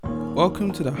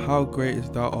Welcome to the How Great Is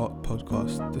Thou Art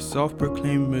podcast, the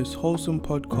self-proclaimed most wholesome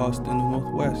podcast in the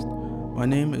Northwest. My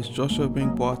name is Joshua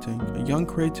Bing Boateng, a young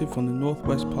creative from the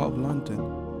northwest part of London.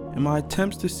 In my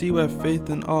attempts to see where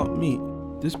faith and art meet,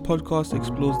 this podcast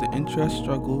explores the interests,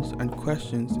 struggles, and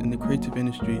questions in the creative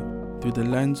industry through the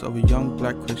lens of a young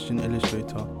black Christian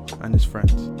illustrator and his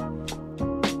friends.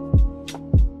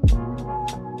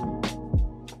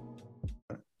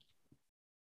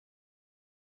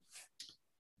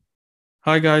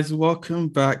 Hi guys, welcome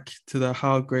back to the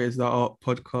How Great Is That Art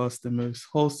podcast, the most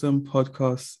wholesome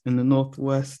podcast in the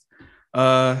Northwest.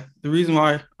 The reason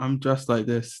why I'm dressed like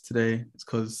this today is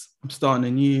because I'm starting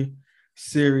a new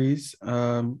series,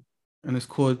 and it's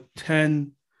called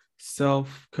 10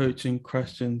 Self-Coaching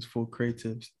Questions for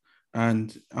Creatives.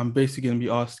 And I'm basically going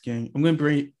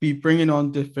to be bringing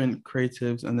on different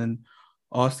creatives and then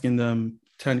asking them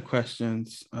 10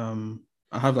 questions. I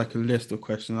have like a list of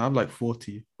questions. I have like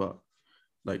 40, but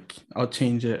I'll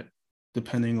change it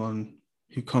depending on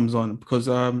who comes on, because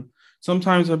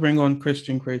sometimes I bring on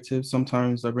Christian creatives,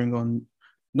 sometimes I bring on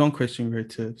non-Christian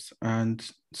creatives, and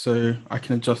so I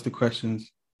can adjust the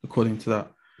questions according to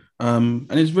that.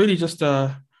 And it's really just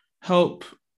to help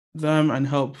them and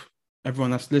help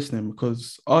everyone that's listening,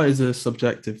 because art is a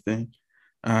subjective thing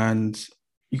and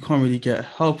you can't really get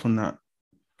help on that.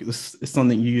 It's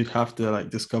something you'd have to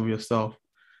like discover yourself,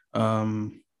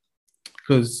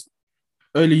 because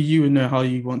only you would know how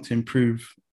you want to improve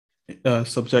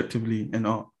subjectively in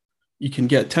art. You can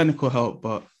get technical help,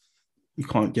 but you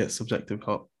can't get subjective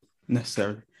help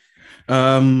necessarily.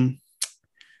 So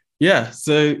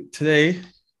today,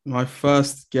 my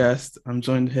first guest, I'm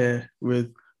joined here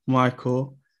with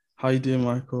Michael. How you doing,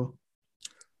 Michael?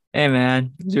 Hey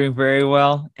man, doing very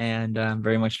well, and I'm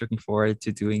very much looking forward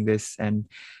to doing this and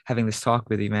having this talk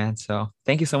with you, man. So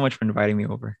thank you so much for inviting me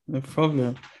over. No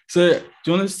problem. So do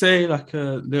you want to say like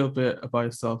a little bit about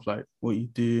yourself, like what you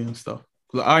do and stuff?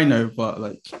 Because I know, but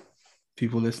like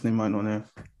people listening might not know.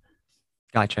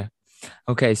 Gotcha.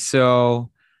 Okay,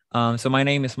 so my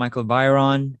name is Michael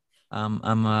Bayron.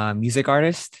 I'm a music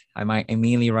artist. I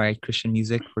mainly write Christian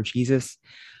music for Jesus.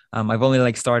 I've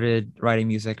only started writing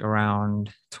music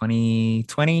around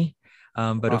 2020,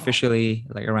 but Wow. officially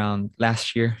around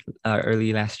last year,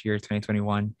 early last year,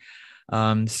 2021.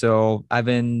 So I've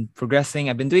been progressing.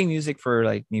 I've been doing music for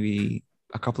maybe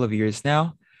a couple of years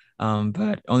now,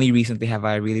 but only recently have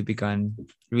I really begun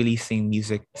releasing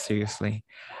music seriously.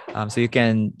 So you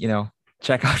can,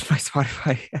 check out my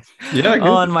Spotify Yeah, good.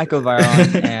 on Michael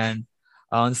Byron and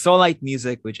on Soullight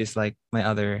Music, which is like my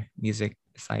other music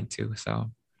side too.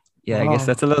 So yeah, I guess Wow.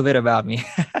 that's a little bit about me.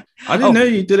 I didn't Oh, know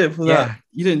you did it for that. yeah.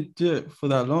 You didn't do it for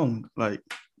that long. Like,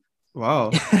 wow,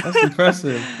 that's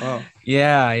impressive. Wow.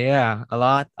 Yeah. A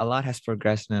lot has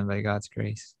progressed, man, by God's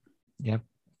grace. Yep.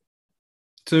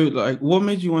 So, like, what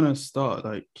made you want to start?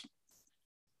 Like,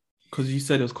 because you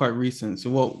said it was quite recent. So,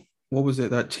 what was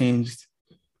it that changed?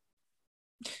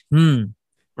 Hmm.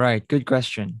 Right. Good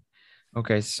question.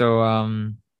 Okay, so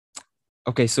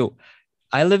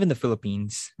I live in the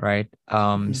Philippines, right?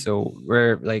 Mhm. So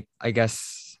we're I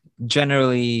guess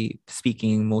generally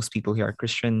speaking, most people here are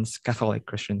Christians, Catholic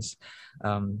Christians.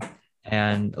 Um,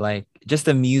 and just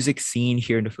the music scene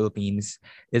here in the Philippines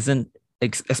isn't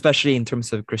especially in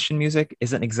terms of Christian music,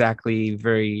 isn't exactly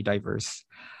very diverse.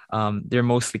 They're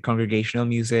mostly congregational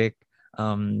music,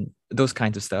 those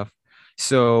kinds of stuff.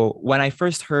 So when I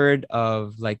first heard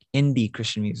of indie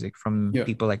Christian music from Yeah.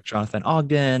 people like Jonathan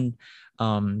Ogden,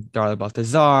 Darla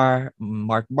Baltazar,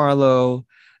 Mark Barlow,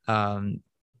 um,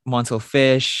 Monsel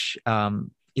Fish,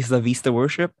 Isla Vista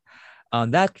Worship.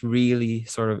 That really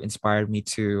sort of inspired me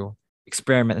to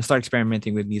experiment and start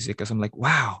experimenting with music, because I'm like,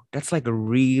 wow, that's like a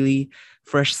really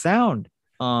fresh sound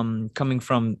coming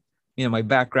from my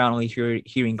background only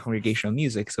hearing congregational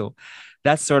music. So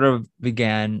that sort of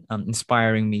began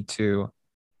inspiring me to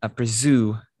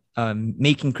pursue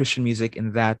making Christian music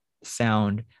in that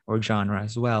sound or genre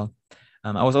as well.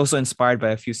 I was also inspired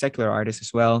by a few secular artists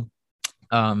as well,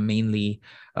 mainly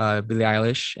Billie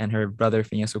Eilish and her brother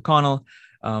Phineas O'Connell.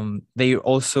 They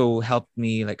also helped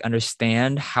me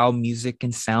understand how music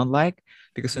can sound like,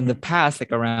 because in the Mhm. past,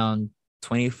 around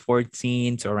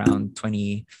 2014 to around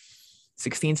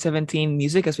 2016, 17,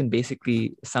 music has been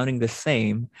basically sounding the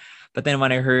same. But then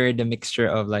when I heard the mixture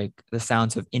of the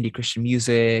sounds of indie Christian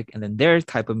music and then their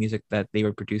type of music that they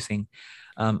were producing,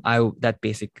 I that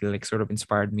basically sort of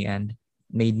inspired me and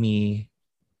made me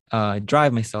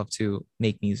drive myself to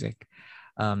make music.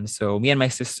 So me and my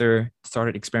sister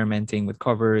started experimenting with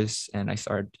covers, and I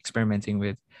started experimenting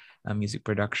with music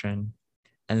production.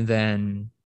 And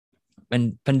then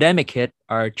when pandemic hit,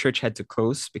 our church had to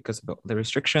close because of the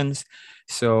restrictions.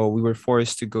 So we were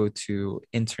forced to go to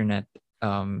internet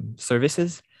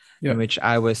services, in Yeah. which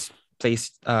I was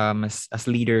placed as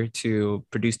leader to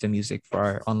produce the music for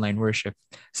our online worship.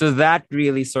 So that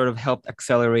really sort of helped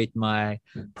accelerate my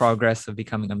progress of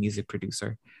becoming a music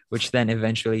producer, which then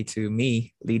eventually to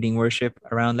me leading worship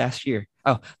around last year.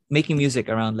 Oh, making music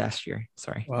around last year.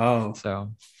 Sorry. Wow.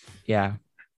 So yeah,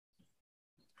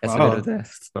 that's a bit of Wow. the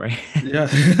story. Yeah.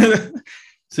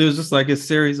 So it was just like a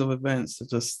series of events that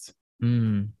just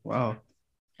Mm, wow.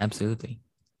 absolutely.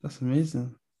 That's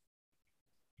amazing.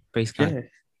 Praise God. Okay.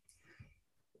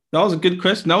 That was a good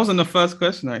question. That wasn't the first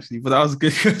question actually, but that was a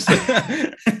good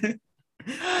question.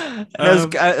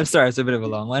 I'm sorry, it's a bit of a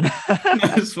long one. No,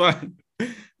 it's fine.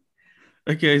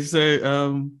 Okay,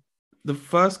 so the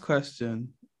first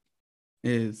question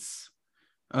is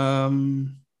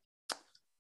um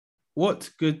what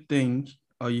good thing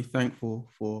are you thankful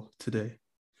for today?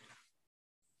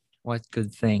 What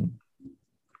good thing?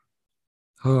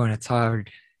 Oh, that's hard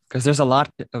because there's a lot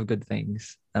of good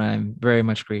things that I'm very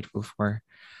much grateful for.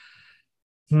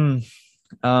 Hmm.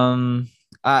 Um.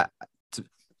 I. t-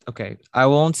 Okay. I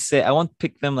won't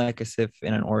pick them like as if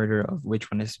in an order of which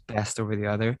one is best over the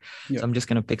other. Yeah. So I'm just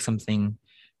gonna pick something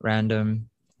random.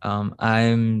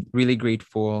 I'm really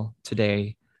grateful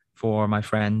today for my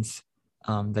friends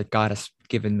that God has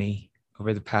given me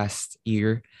over the past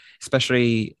year,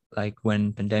 especially like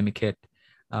when pandemic hit.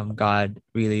 God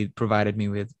really provided me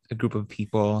with a group of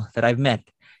people that I've met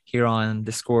here on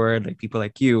Discord, like people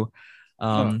like you,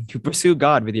 Oh, who pursue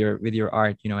God with your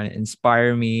art, you know, and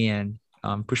inspire me and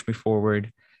push me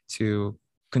forward to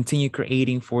continue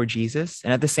creating for Jesus,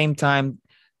 and at the same time,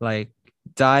 like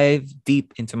dive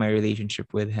deep into my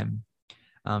relationship with Him.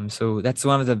 So that's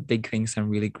one of the big things I'm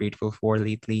really grateful for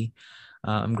lately.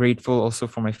 I'm grateful also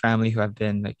for my family who have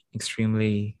been like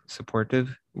extremely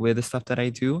supportive with the stuff that I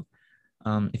do.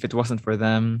 If it wasn't for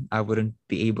them, I wouldn't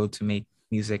be able to make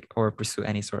music or pursue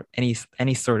any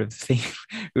sort of thing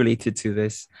related to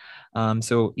this.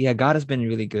 So yeah, God has been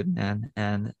really good, man,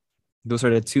 and those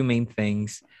are the two main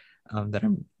things that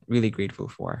I'm really grateful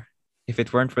for. If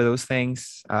it weren't for those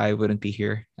things, I wouldn't be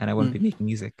here and I wouldn't be mm, making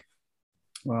music.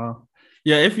 wow.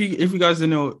 Yeah, if you guys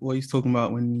didn't know what he's talking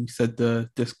about when he said the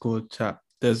Discord chat,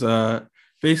 there's a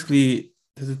basically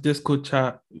there's a Discord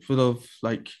chat full of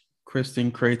like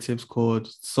Christian creatives called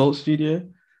Salt Studio.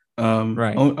 I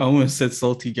Right. almost said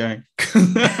Salty Gang.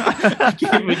 I keep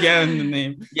forgetting the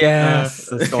name. Yes,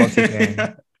 the salty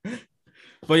gang.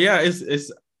 But yeah,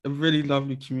 it's a really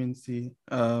lovely community.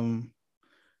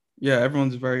 Yeah,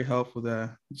 everyone's very helpful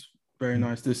there. It's very Mm.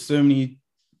 nice. There's so many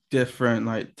different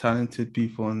like talented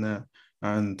people in there,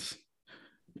 and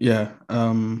yeah,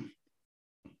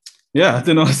 yeah, I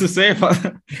don't know what to say,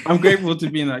 but I'm grateful to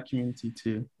be in that community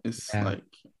too. It's Yeah. like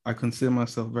I consider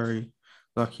myself very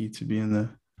lucky to be in there.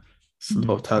 It's a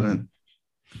lot of talent.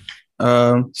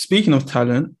 Mm. Speaking of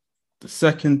talent, the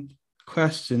second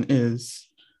question is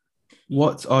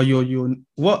what are your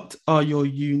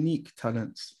unique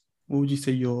talents? What would you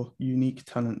say your unique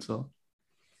talents are?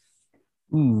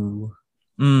 Ooh.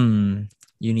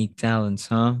 Unique talents,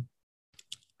 huh?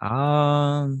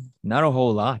 Not a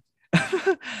whole lot.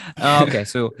 Okay,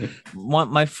 so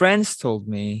my friends told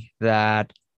me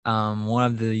that one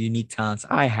of the unique talents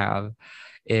I have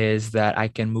is that I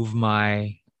can move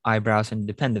my eyebrows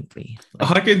independently. Oh,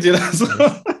 Like, I can do that as yes.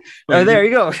 well. Oh, Wait, there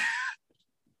you go.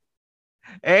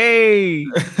 Hey.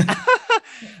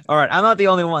 All right, I'm not the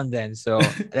only one then. So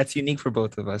that's unique for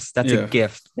both of us. That's a yeah.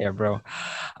 gift there, bro.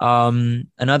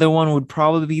 Another one would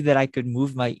probably be that I could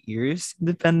move my ears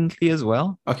independently as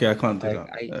well. Okay, I can't do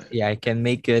Like that. yeah, I can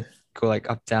make it go like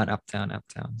up, down, up, down, up,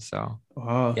 down. So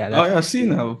Wow. yeah, Oh that's yeah, I've seen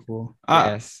really that unique. before.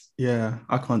 Yes. Yeah,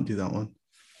 I can't do that one.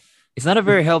 It's not a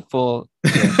very helpful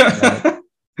gift, but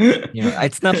you know,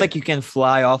 it's not like you can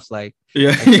fly off Yeah,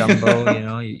 like Dumbo, yeah. you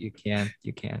know, you can't.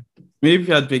 Maybe if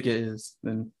you had bigger ears,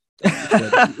 then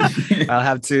that'd be good. I'll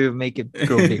have to make it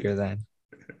grow bigger then.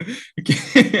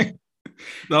 Okay.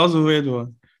 That was a weird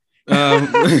one.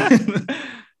 Um,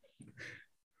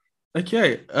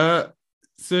 okay.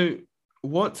 So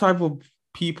what type of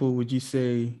people would you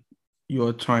say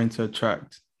you're trying to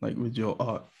attract, like with your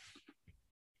art?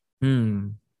 Hmm.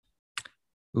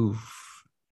 Oof.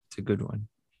 It's a good one.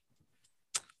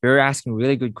 You're asking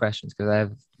really good questions because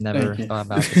I've never Thank you. thought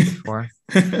about this before.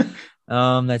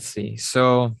 Let's see.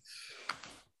 So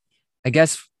I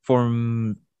guess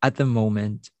at the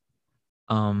moment,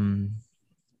 um,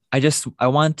 I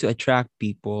want to attract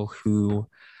people who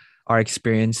are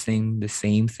experiencing the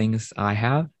same things I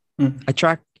have. Mm,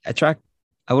 Attract.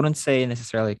 I wouldn't say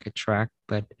necessarily like attract,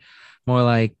 but more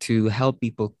like to help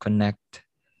people connect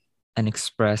and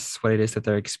express what it is that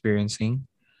they're experiencing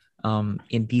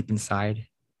in deep inside,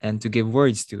 and to give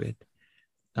words to it.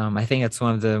 I think that's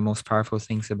one of the most powerful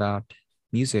things about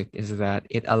music, is that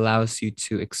it allows you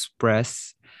to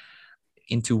express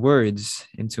into words,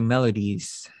 into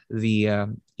melodies, the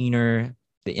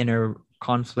inner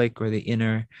conflict or the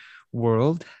inner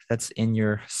world that's in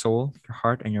your soul, your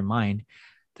heart, and your mind,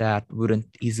 that wouldn't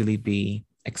easily be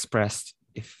expressed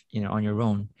if on your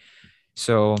own.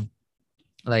 So,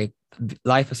 like,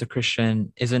 life as a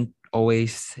Christian isn't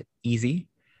always easy,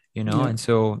 Yeah. and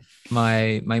so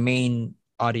my main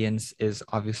audience is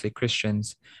obviously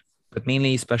Christians, but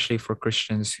mainly especially for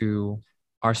Christians who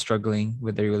are struggling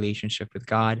with their relationship with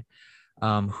God,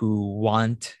 who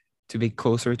want to be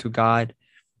closer to God,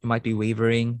 who might be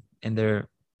wavering in their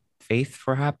faith,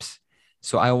 perhaps.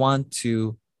 So I want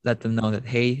to let them know that,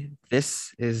 hey,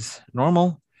 this is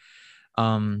normal.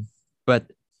 Um, but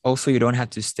also, you don't have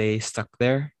to stay stuck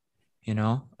there.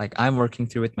 Like, I'm working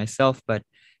through it myself, but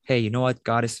hey, you know what?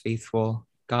 God is faithful.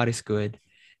 God is good.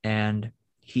 And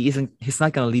he's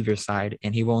not going to leave your side,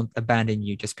 and he won't abandon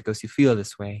you just because you feel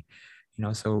this way.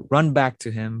 So run back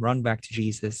to him, run back to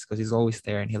Jesus, because he's always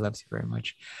there and he loves you very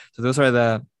much. So those are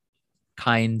the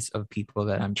kinds of people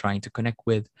that I'm trying to connect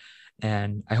with.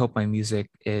 And I hope my music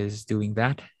is doing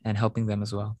that and helping them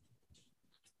as well.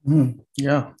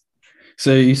 Yeah.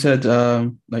 So you said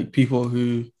like people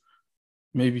who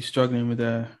may be struggling with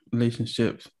their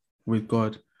relationships with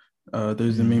God,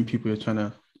 those are the main Mm, people you're trying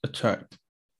to attract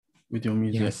with your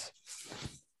music. yes.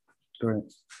 Great.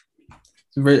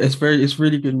 It's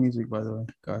really good music, by the way,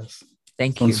 guys. It's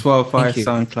Thank on you. Spotify, Thank you.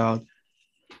 SoundCloud.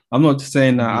 I'm not just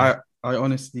saying that. Indeed. I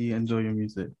honestly enjoy your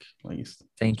music. Like it's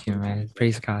Thank you, really good man. music.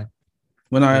 Praise God.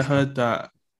 When I Praise God. heard that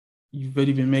you've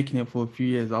already been making it for a few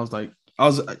years, I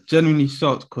was genuinely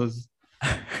shocked because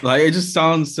like it just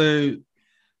sounds so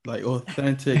like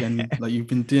authentic and like you've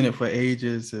been doing it for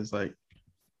ages. It's like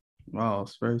wow,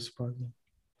 it's very surprising.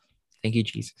 Thank you,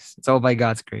 Jesus. It's all by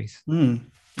God's grace.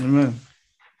 Amen.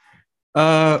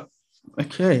 Uh,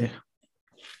 okay.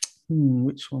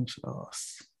 Which one should I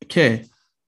ask? Okay.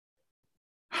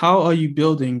 How are you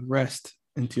building rest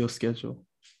into your schedule?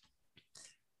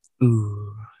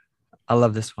 Ooh, I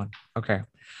love this one. Okay.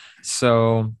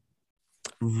 So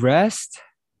rest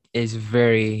is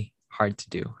very hard to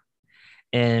do.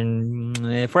 And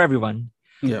for everyone,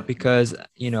 Yeah. because,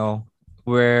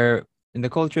 we're in the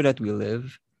culture that we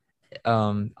live,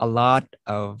 a lot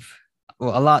of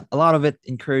a lot of it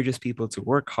encourages people to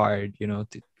work hard,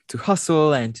 to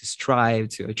hustle and to strive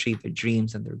to achieve their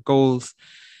dreams and their goals.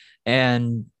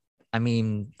 And I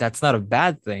mean, that's not a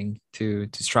bad thing, to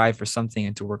strive for something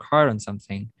and to work hard on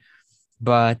something,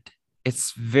 but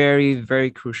it's very, very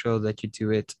crucial that you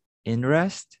do it in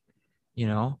rest,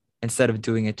 instead of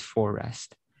doing it for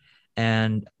rest.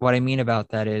 And what I mean about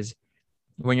that is,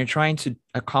 when you're trying to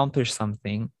accomplish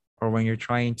something, or when you're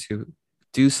trying to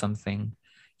do something,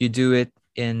 you do it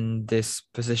in this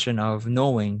position of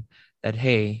knowing that,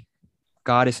 hey,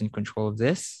 God is in control of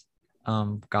this.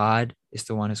 God is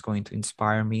the one who's going to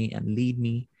inspire me and lead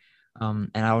me.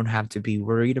 And I don't have to be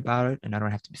worried about it, and I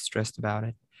don't have to be stressed about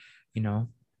it, you know?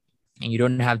 And you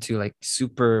don't have to like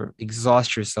super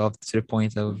exhaust yourself to the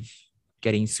point of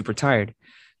getting super tired,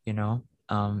 you know?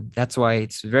 That's why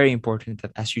it's very important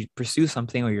that as you pursue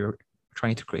something, or you're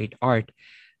trying to create art,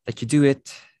 that you do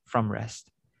it from rest.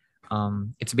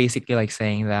 It's basically like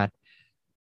saying that,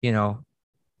 you know,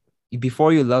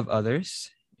 before you love others,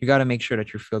 you got to make sure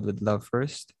that you're filled with love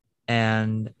first.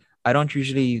 And I don't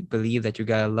usually believe that you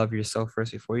got to love yourself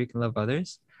first before you can love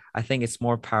others. I think it's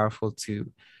more powerful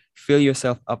to fill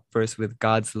yourself up first with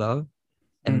God's love,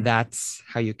 and Mm. that's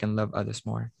how you can love others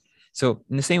more. So,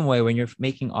 in the same way, when you're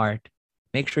making art,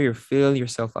 make sure you fill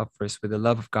yourself up first with the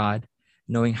love of God,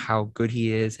 knowing how good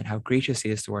He is and how gracious He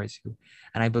is towards you.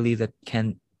 And I believe that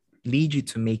can lead you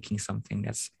to making something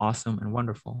that's awesome and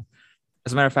wonderful.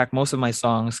 As a matter of fact, most of my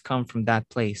songs come from that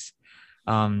place,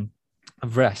 um,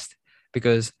 of rest,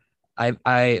 because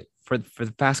for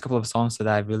the past couple of songs that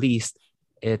I've released,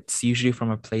 it's usually from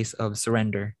a place of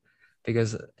surrender,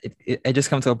 because I just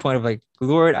come to a point of like,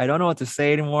 Lord, I don't know what to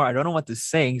say anymore. I don't know what to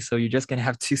sing, so you're just gonna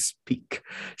have to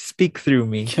speak through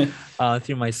me,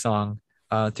 through my song,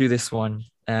 through this one,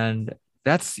 and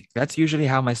that's usually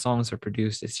how my songs are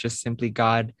produced. It's just simply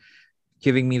God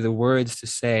giving me the words to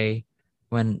say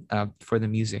when for the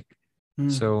music.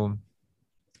 Mm. So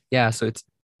yeah, so it's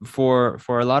for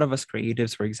a lot of us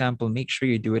creatives, for example, make sure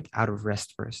you do it out of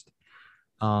rest first.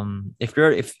 If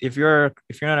you're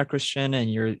not a Christian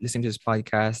and you're listening to this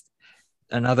podcast,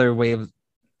 another way of,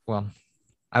 well,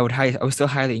 I would still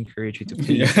highly encourage you to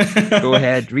please go Yeah.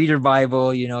 ahead, read your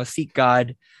Bible, seek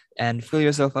God and fill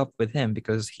yourself up with him,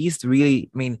 because he's really,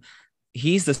 I mean,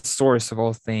 he's the source of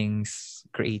all things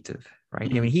creative, right?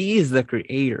 I mean, Mm, he is the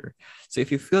creator. So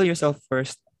if you fill yourself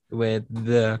first with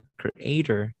the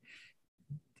creator,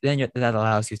 then that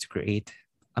allows you to create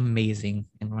amazing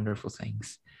and wonderful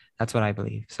things. That's what I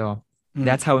believe. So mm.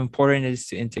 that's how important it is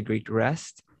to integrate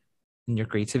rest in your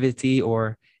creativity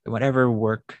or in whatever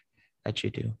work that you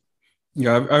do.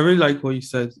 Yeah, I really like what you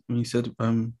said when you said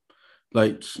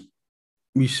like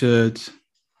we should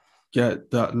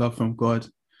get that love from God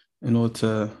in order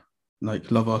to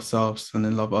like love ourselves and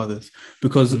then love others.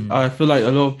 Because Mm, I feel like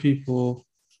a lot of people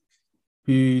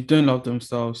who don't love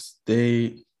themselves,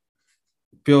 they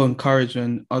feel encouraged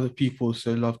when other people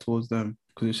show love towards them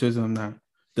because it shows them that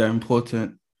they're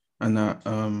important and that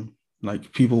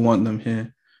like people want them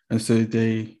here. And so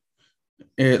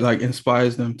it like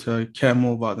inspires them to care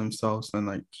more about themselves and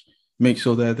like make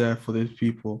sure they're there for those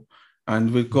people.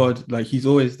 And with mm. God, like he's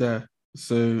always there.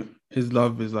 So his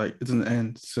love is like it doesn't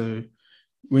end. So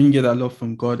when you get that love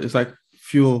from God, it's like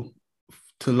fuel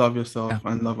to love yourself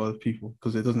Yeah, and love other people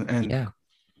because it doesn't end. yeah,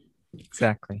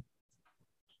 exactly.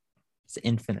 It's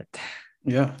infinite.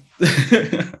 Yeah.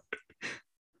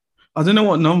 I don't know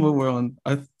what number we're on.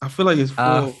 I feel like it's four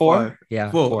or Four? five.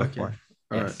 Yeah, Four. four, Okay. four.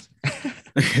 All right. Yes.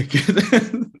 Okay,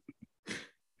 good.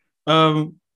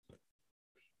 um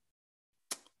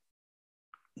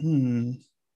hmm,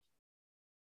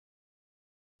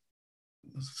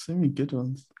 there's so many good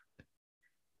ones.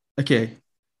 Okay.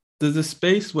 Does the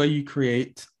space where you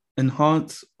create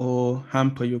enhance or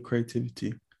hamper your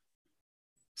creativity?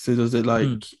 So does it Hmm.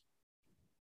 like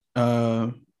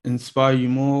uh inspire you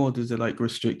more or does it like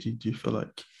restrict you? Do you feel like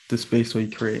the space where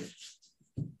you create?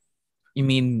 You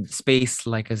mean space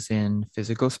like as in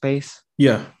physical space?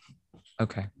 Yeah.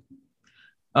 Okay.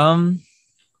 Um,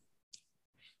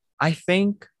 I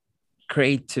think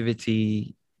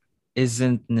creativity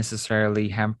isn't necessarily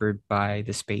hampered by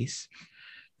the space,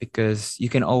 because you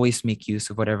can always make use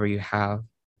of whatever you have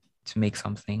to make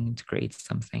something, to create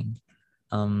something.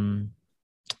 Um,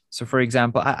 so for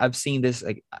example, I've seen this,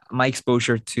 like my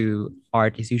exposure to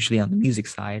art is usually on the music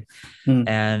side. Hmm.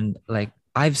 And like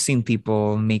I've seen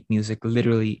people make music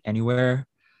literally anywhere,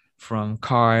 from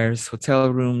cars, hotel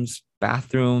rooms,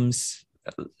 bathrooms,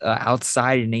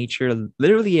 outside in nature,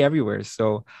 literally everywhere.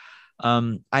 So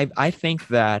I think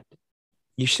that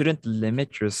you shouldn't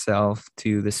limit yourself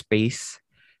to the space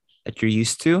that you're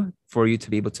used to for you to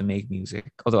be able to make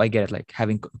music. Although I get it, like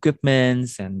having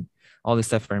equipments and all this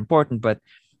stuff are important, but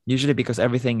usually because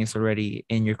everything is already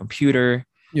in your computer,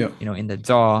 Yeah. in the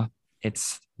DAW,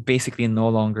 it's basically no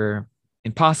longer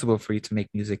impossible for you to make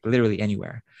music literally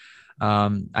anywhere.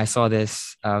 I saw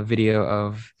this video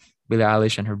of Billie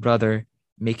Eilish and her brother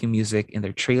making music in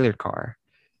their trailer car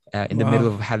in the middle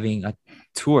Wow. of having a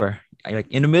tour. Like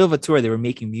in the middle of a tour, they were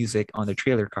making music on the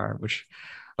trailer car, which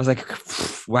I was like,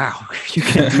 wow, you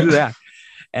can do that.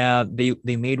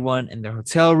 They made one in their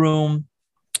hotel room.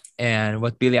 And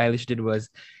what Billie Eilish did was,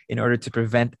 in order to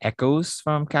prevent echoes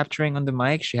from capturing on the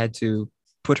mic, she had to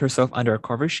put herself under a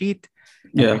cover sheet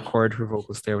and Yeah. record her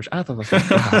vocals there, which I thought was like,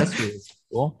 wow, that's really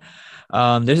cool.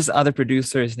 There's this other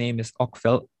producer. His name is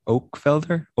Oakfelder.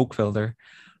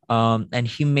 And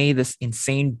he made this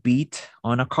insane beat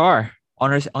on a car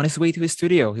on his way to his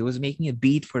studio. He was making a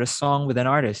beat for a song with an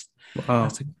artist. I was Wow.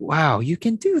 like, wow, you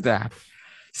can do that.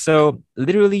 So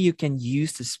literally, you can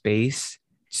use the space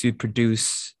to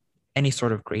produce any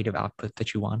sort of creative output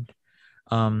that you want,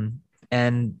 um,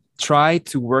 and try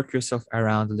to work yourself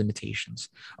around the limitations.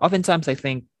 Oftentimes, I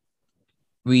think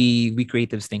we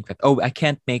creatives think that, oh, I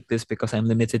can't make this because I'm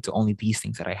limited to only these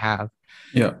things that I have.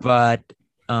 Yeah. But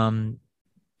um,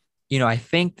 I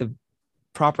think the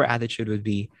proper attitude would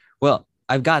be, well,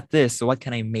 I've got this, so what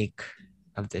can I make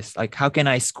of this? Like, how can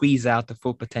I squeeze out the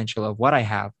full potential of what I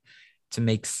have to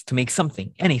make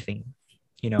something, anything,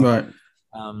 you know? Right.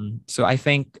 So I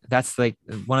think that's like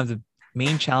one of the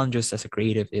main challenges as a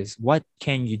creative is, what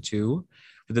can you do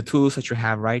with the tools that you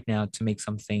have right now to make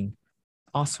something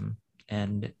awesome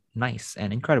and nice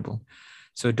and incredible?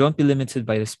 So don't be limited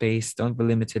by the space. Don't be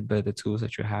limited by the tools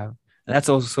that you have. And that's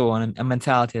also a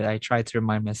mentality that I try to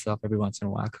remind myself every once in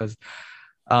a while, because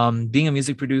being a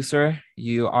music producer,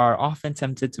 you are often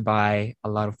tempted to buy a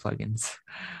lot of plugins,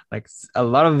 like a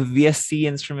lot of VSC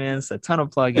instruments, a ton of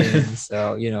plugins.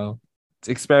 So, to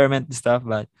experiment and stuff,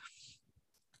 but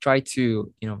try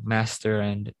to, master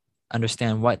and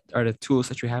understand what are the tools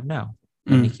that you have now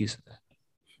and Mm. make use of that.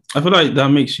 I feel like that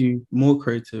makes you more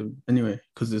creative anyway,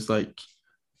 because it's like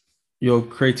you're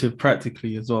creative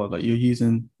practically as well. Like you're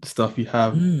using the stuff you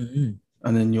have Mm-hmm.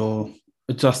 and then you're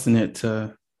adjusting it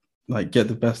to like get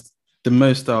the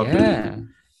most out of it. Yeah.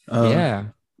 Yeah.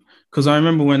 Because I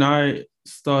remember when I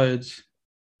started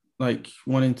like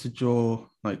wanting to draw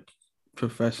like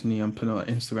professionally and put it on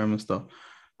Instagram and stuff,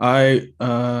 I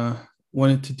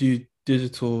wanted to do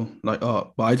digital like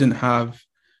art, but I didn't have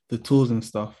the tools and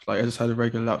stuff. Like I just had a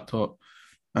regular laptop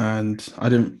and I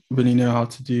didn't really know how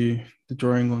to do the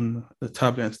drawing on the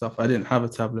tablet and stuff. I didn't have a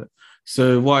tablet.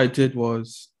 So what I did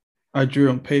was I drew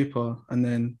on paper and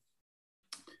then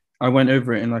I went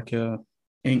over it in like a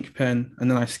ink pen and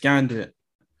then I scanned it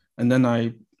and then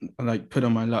I like put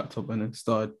on my laptop and then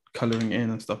started coloring in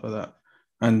and stuff like that.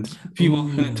 And people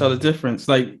couldn't tell the Ooh. difference.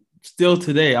 Like still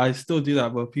today, I still do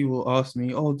that, but people ask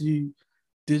me, "Oh, do you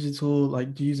digital?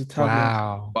 Like, do you use a tablet?"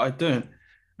 Wow. But I don't.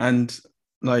 And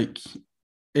like,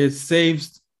 it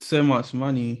saves so much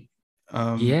money.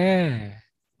 Yeah.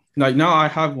 Like now I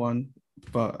have one,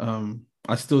 but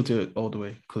I still do it all the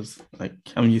way because like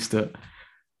I'm used to it.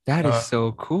 That is Uh,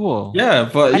 so cool. yeah,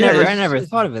 but yeah, I it's never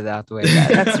just, thought of it that way.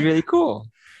 That's really cool.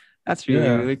 That's really,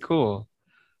 yeah. really cool.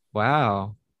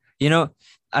 Wow. You know,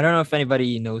 I don't know if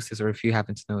anybody knows this or if you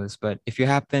happen to know this, but if you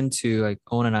happen to like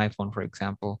own an iPhone, for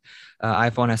example,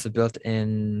 iPhone has a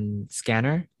built-in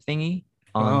scanner thingy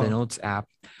on the Wow. Notes app,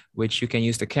 which you can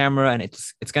use the camera and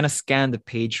it's gonna scan the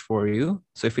page for you.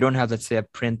 So if you don't have, let's say, a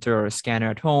printer or a scanner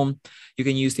at home, you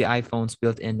can use the iPhone's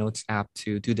built-in Notes app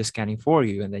to do the scanning for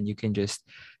you, and then you can just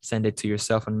send it to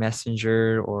yourself on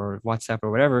Messenger or WhatsApp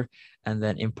or whatever, and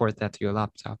then import that to your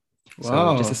laptop.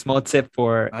 So just a Wow. small tip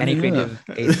for I any didn't know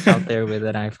creative out that. there with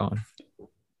an iPhone.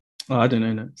 Oh, I don't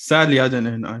know that. Sadly, I don't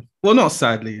know that. Well, not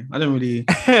sadly. I don't really.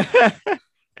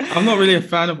 I'm not really a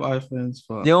fan of iPhones,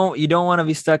 but You don't want to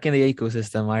be stuck in the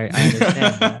ecosystem. I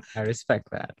understand that. I respect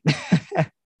that.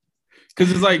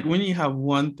 because it's like when you have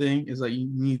one thing, it's like you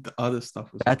need the other stuff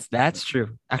as well. That's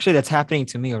true. Actually, that's happening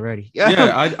to me already.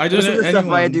 Yeah, I don't Most know of the stuff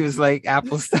I anyone do is who like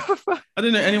Apple stuff. I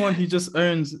don't know anyone who just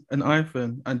owns an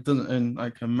iPhone and doesn't own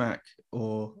like a Mac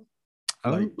or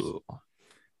like Oh,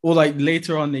 or like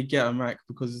later on they get a Mac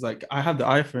because it's like I have the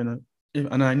iPhone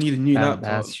and I need a new laptop.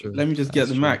 that's true. Let me just get That's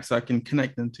the true. Mac so I can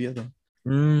connect them together.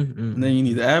 Mm, mm, And then mm, you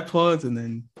need mm. the AirPods, and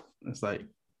then it's like,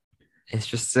 It's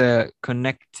just a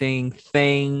connecting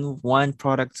thing, one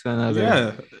product to another.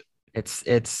 yeah. It's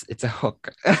a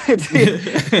hook.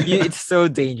 It's so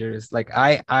dangerous. Like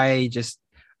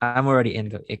I'm already in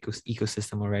the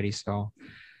ecosystem already, so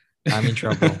I'm in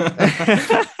trouble.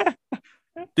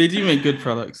 They do make good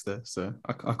products there, so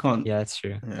I can't. Yeah, that's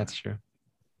true. Yeah. That's true.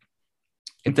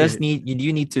 It does Okay. need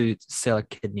you need to sell a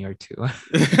kidney or two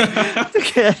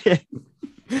to get it.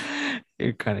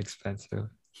 You're kind of expensive.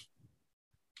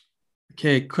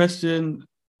 Okay. Question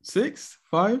six,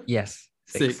 five, Yes,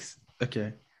 6. six.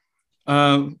 Okay.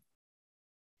 Um.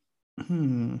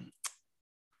 Hmm.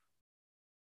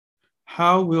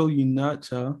 How will you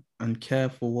nurture and care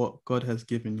for what God has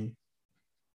given you?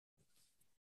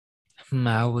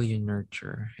 How will you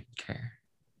nurture and care?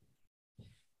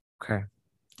 Okay.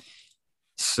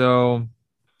 So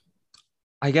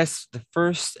I guess the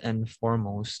first and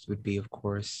foremost would be, of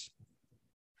course,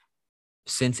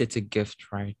 since it's a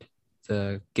gift, right?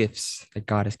 The gifts that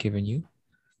God has given you,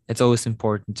 it's always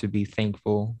important to be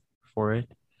thankful for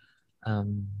it.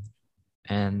 Um,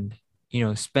 and,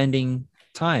 spending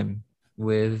time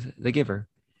with the giver,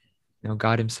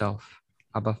 God Himself,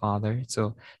 Abba Father.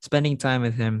 So, spending time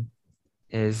with Him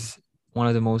is one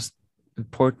of the most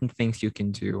important things you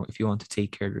can do if you want to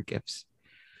take care of your gifts.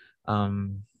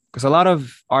 Because a lot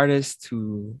of artists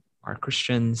who are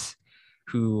Christians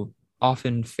who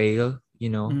often fail,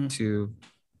 Mm, to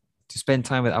spend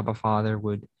time with Abba Father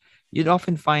you'd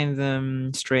often find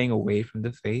them straying away from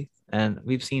the faith. And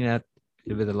we've seen that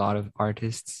with a lot of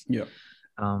artists. yeah.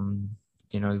 Um,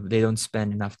 they don't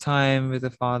spend enough time with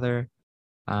the Father,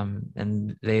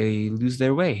 and they lose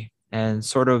their way, and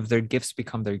sort of their gifts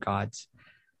become their gods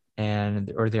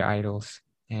and or their idols.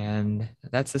 And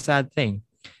that's a sad thing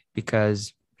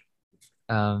because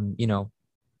um, you know,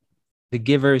 the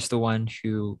giver is the one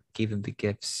who gave them the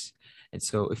gifts. And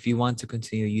so if you want to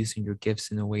continue using your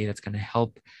gifts in a way that's going to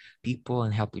help people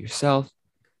and help yourself,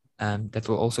 that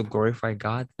will also glorify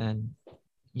God, then,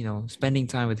 spending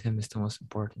time with Him is the most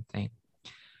important thing.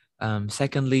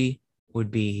 Secondly,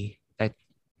 would be that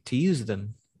to use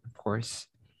them, of course.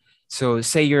 So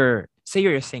say you're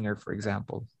a singer, for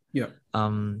example, Yeah.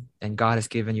 and God has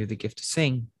given you the gift to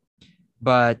sing,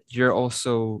 but you're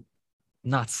also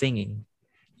not singing,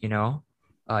 you know,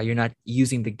 you're not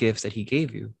using the gifts that He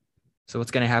gave you. So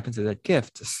what's going to happen to that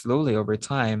gift? Slowly over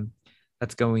time,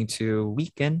 that's going to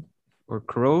weaken or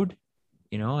corrode,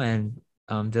 and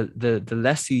the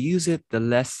less you use it, the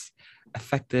less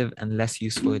effective and less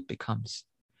useful it becomes.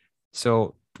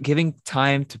 So giving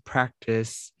time to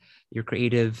practice your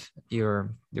creative,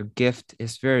 your gift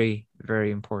is very,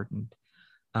 very important.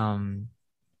 Um,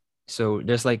 so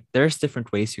there's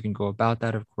different ways you can go about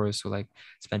that, of course. So like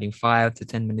spending 5 to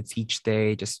 10 minutes each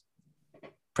day, just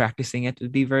practicing it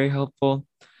would be very helpful.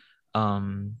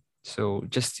 So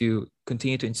just to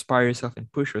continue to inspire yourself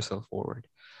and push yourself forward.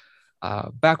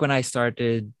 Back when I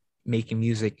started making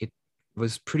music, it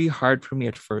was pretty hard for me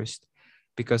at first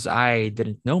because I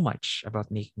didn't know much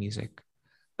about making music.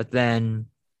 But then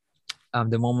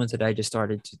the moment that I just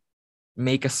started to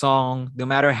make a song, no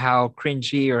matter how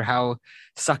cringy or how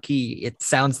sucky it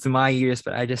sounds to my ears,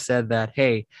 but I just said that,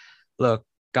 hey, look,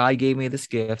 God gave me this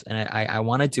gift and I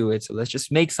want to do it. So let's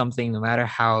just make something, no matter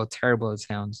how terrible it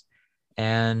sounds.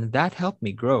 And that helped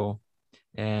me grow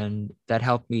and that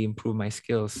helped me improve my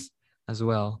skills as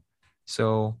well.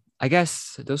 So I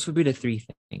guess those would be the three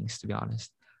things, to be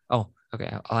honest. Oh, okay.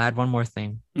 I'll add one more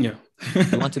thing. Yeah.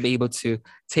 You want to be able to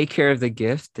take care of the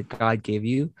gift that God gave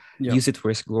you, Yeah. use it for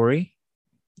his glory,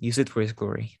 use it for his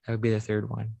glory. That would be the third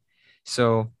one.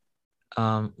 So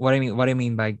what I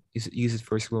mean by use it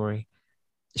for his glory,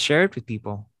 share it with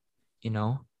people, you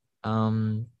know,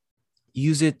 um,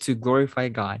 use it to glorify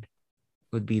God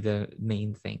would be the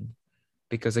main thing.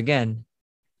 Because again,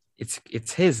 it's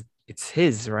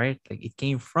his, right? Like it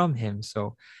came from him.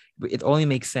 So it only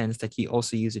makes sense that he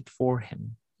also use it for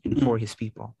him and for his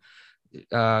people.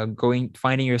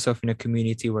 Finding yourself in a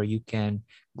community where you can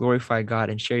glorify God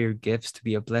and share your gifts to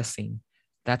be a blessing,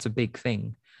 that's a big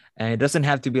thing. And it doesn't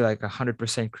have to be like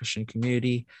 100% Christian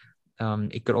community.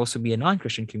 It could also be a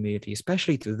non-Christian community,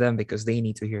 especially to them because they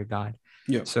need to hear God.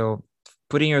 Yeah. So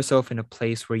putting yourself in a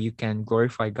place where you can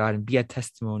glorify God and be a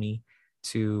testimony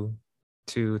to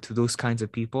to those kinds of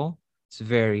people, it's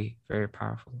very, very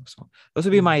powerful. So those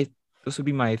would be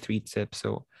my 3 tips.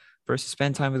 So first,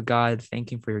 spend time with God,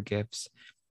 thank him for your gifts.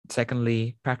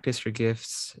 Secondly, practice your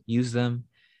gifts, use them.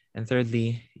 And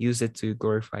thirdly, use it to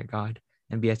glorify God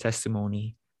and be a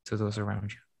testimony to those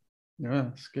around you. Yeah,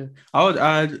 that's good. I would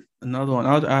add another one.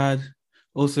 I would add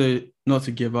also not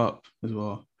to give up as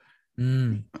well.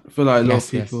 I feel like a lot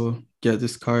of Yes, yes. people get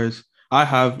discouraged. I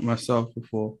have myself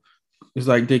before. It's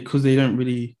like because they don't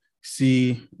really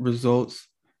see results.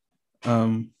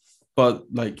 But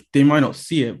like they might not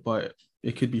see it, but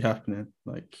it could be happening.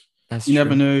 Like That's you never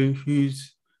true. know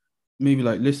who's maybe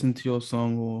like listened to your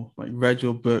song or like read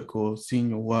your book or seen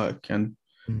your work and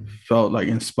Mm. felt like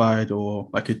inspired or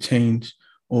like a change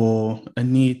or a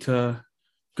need to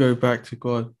go back to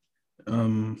God.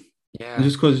 And Yeah.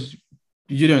 just because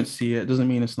you don't see it doesn't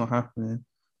mean it's not happening.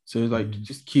 So like Mm.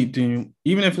 just keep doing,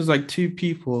 even if it's like 2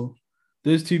 people,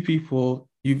 those 2 people,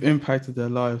 you've impacted their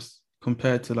lives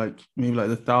compared to like maybe like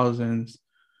the thousands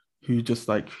who just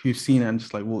like who've seen it and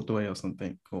just like walked away or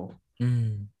something. Or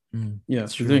Mm. Mm. yeah,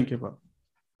 It's so true. don't give up.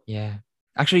 Yeah.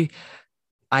 Actually,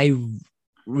 I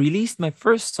released my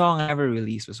first song I ever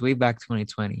released was way back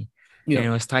 2020, and Yeah. it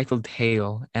was titled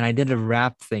Hail, and I did a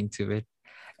rap thing to it.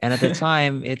 And at the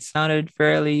time, it sounded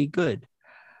fairly good.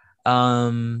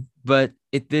 But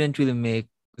it didn't really make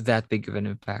that big of an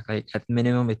impact. Like at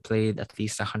minimum, it played at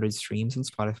least 100 streams on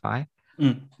Spotify.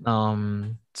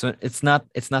 Mm. So it's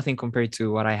nothing compared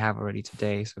to what I have already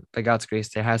today. So by God's grace,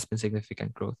 there has been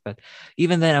significant growth. But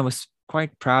even then, I was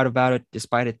quite proud about it,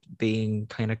 despite it being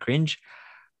kind of cringe.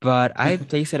 But I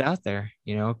placed it out there,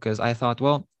 because I thought,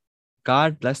 well,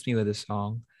 God blessed me with a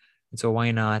song, and so why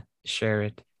not share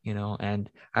it? And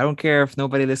I don't care if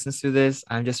nobody listens to this.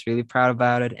 I'm just really proud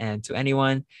about it. And to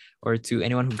anyone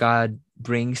who God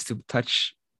brings to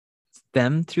touch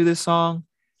them through the song,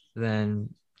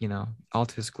 then all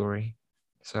to his glory.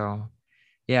 So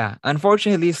yeah,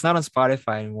 unfortunately it's not on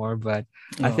Spotify anymore, but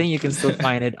I Oh. think you can still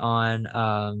find it on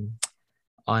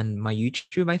my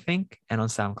YouTube, I think, and on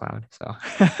SoundCloud. So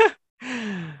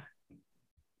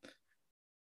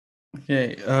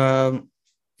Okay.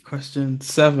 Question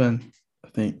 7, I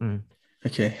think. mm.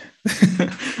 Okay.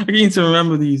 I need to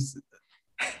remember these.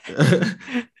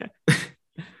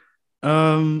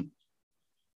 um.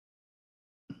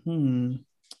 Hmm.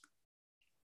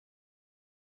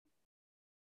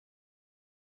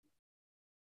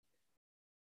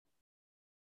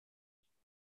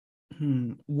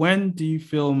 When do you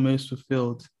feel most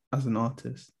fulfilled as an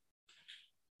artist?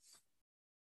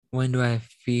 When do I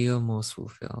feel most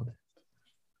fulfilled?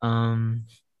 Um,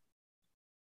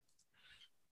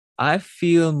 I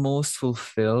feel most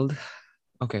fulfilled.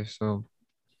 Okay, so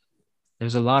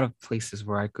there's a lot of places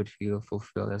where I could feel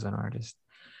fulfilled as an artist.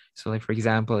 So, like for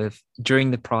example, if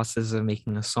during the process of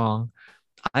making a song,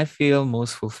 I feel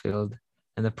most fulfilled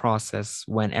in the process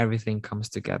when everything comes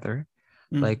together.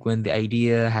 Mm. Like when the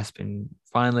idea has been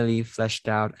finally fleshed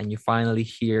out and you finally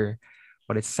hear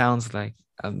what it sounds like.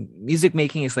 Music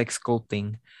making is like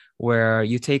sculpting, where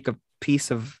you take a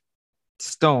piece of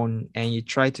stone and you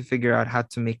try to figure out how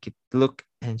to make it look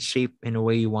and shape in a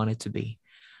way you want it to be.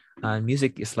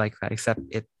 Music is like that, except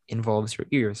it involves your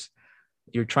ears.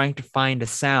 You're trying to find a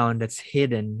sound that's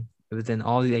hidden within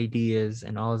all the ideas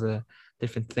and all the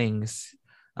different things.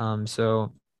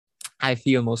 So I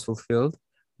feel most fulfilled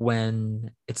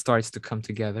when it starts to come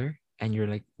together and you're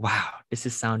like, wow, this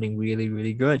is sounding really,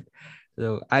 really good.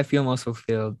 So I feel most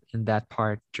fulfilled in that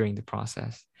part during the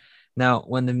process. Now,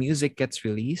 when the music gets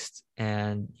released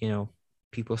and,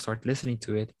 people start listening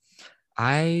to it,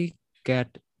 I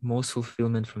get most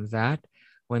fulfillment from that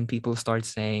when people start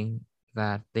saying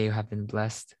that they have been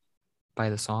blessed by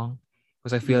the song,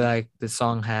 because I feel Mm. like the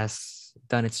song has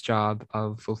done its job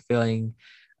of fulfilling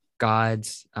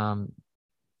God's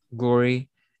glory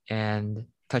and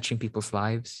touching people's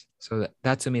lives. So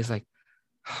that to me is like,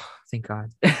 thank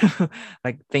God.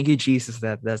 Like, thank you, Jesus,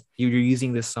 that you're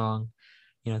using this song,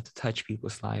 to touch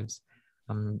people's lives.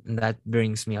 And that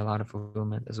brings me a lot of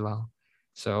fulfillment as well.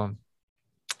 So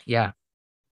yeah.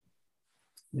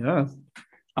 Yeah.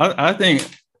 I think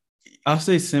I'll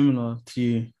say similar to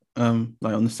you.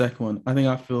 Like on the second one, I think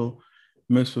I feel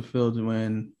most fulfilled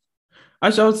when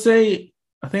actually I would say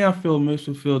I think I feel most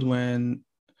fulfilled when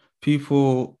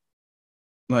people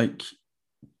like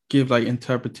give like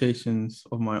interpretations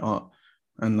of my art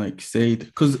and like say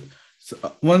because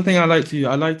one thing I like to do,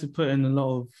 I like to put in a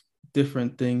lot of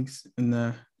different things in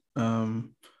there,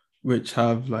 um, which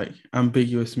have like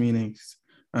ambiguous meanings,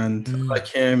 and I Mm, like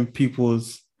hearing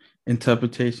people's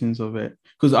interpretations of it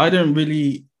because I don't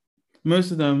really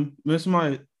most of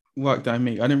my work that I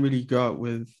make, I didn't really go out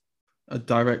with a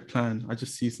direct plan. I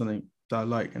just see something that I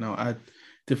like and I'll add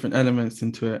different elements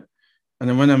into it. And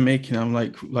then when I'm making it, I'm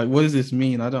like, what does this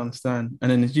mean? I don't understand.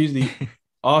 And then it's usually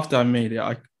after I made it,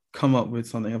 I come up with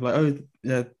something. I'm like, oh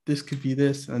yeah, this could be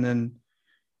this. And then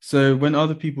so when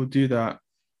other people do that,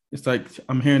 it's like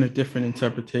I'm hearing a different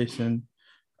interpretation,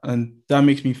 and that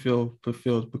makes me feel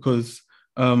fulfilled because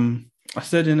I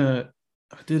said in a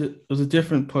I did it was a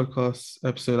different podcast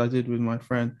episode I did with my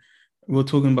friend. We were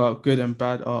talking about good and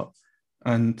bad art,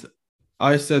 and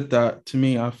I said that to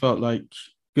me I felt like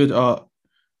good art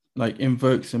like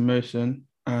invokes emotion,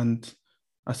 and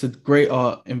I said great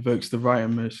art invokes the right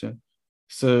emotion.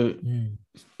 So mm,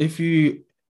 if you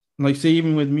like say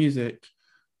even with music,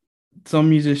 some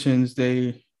musicians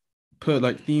they put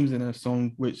like themes in a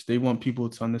song which they want people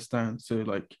to understand. So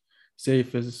like say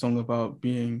if there's a song about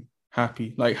being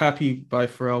happy, like Happy by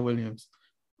Pharrell Williams.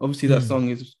 Obviously that mm, song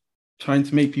is trying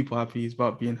to make people happy, it's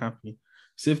about being happy.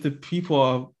 So if the people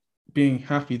are being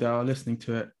happy that are listening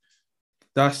to it,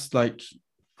 that's like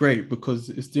great because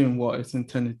it's doing what it's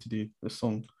intended to do, the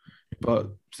song. But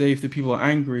say if the people are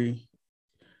angry,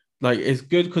 like it's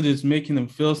good because it's making them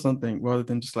feel something rather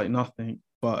than just like nothing,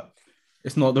 but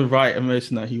it's not the right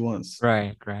emotion that he wants.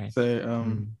 right, right. So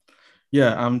Mm,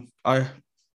 yeah,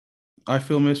 I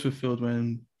feel most fulfilled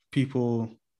when people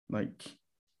like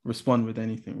respond with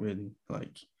anything really,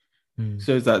 like mm,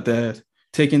 shows that they're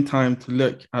taking time to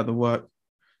look at the work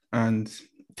and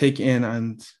take it in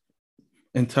and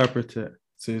interpret it.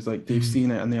 So it's like they've mm, seen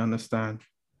it and they understand.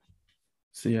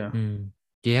 So yeah. mm.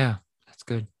 Yeah, that's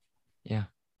good. Yeah.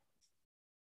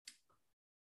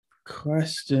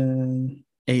 Question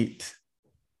 8.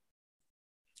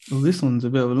 Well, this one's a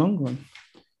bit of a long one.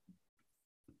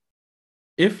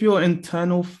 If your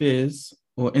internal fears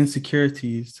or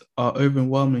insecurities are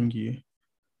overwhelming you,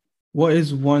 what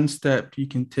is one step you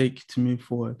can take to move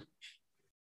forward?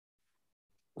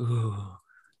 Ooh,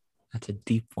 that's a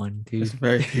deep one, It's dude.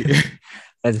 very deep.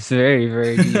 That's very,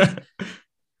 very deep.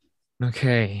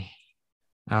 Okay.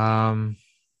 Um,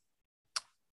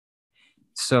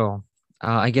 so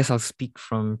I guess I'll speak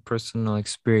from personal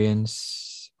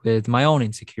experience with my own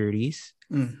insecurities,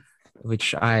 Mm,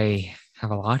 which I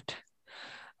have a lot.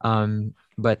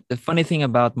 But the funny thing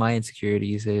about my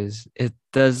insecurities is it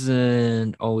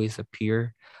doesn't always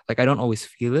appear. Like I don't always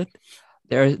feel it.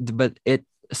 But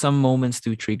some moments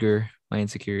do trigger my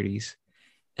insecurities,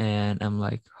 and I'm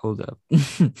like, hold up.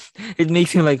 It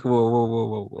makes me like, whoa, whoa, whoa,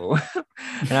 whoa, whoa.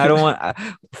 And I don't want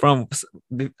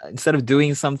instead of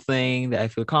doing something that I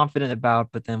feel confident about,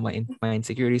 but then my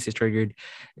insecurities is triggered.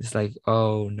 It's like,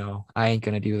 oh no, I ain't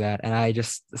gonna do that, and I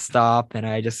just stop and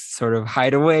I just sort of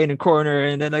hide away in a corner,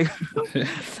 and then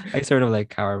I sort of like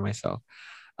cower myself.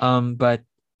 But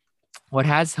what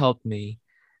has helped me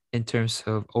in terms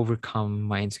of overcome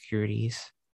my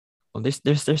insecurities, well, there's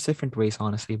different ways,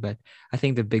 honestly, but I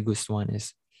think the biggest one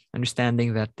is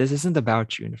understanding that this isn't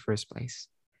about you in the first place.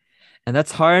 And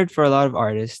that's hard for a lot of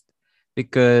artists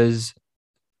because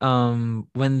when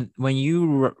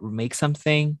you make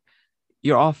something,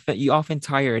 you often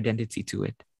tie your identity to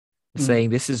it, Mm. saying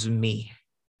this is me,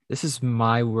 this is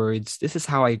my words, this is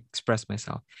how I express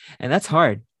myself. And that's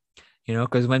hard,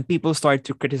 because when people start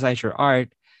to criticize your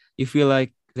art, you feel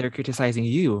like they're criticizing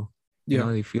you. Yeah.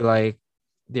 You feel like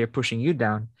they're pushing you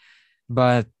down.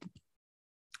 But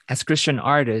as Christian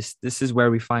artists, this is where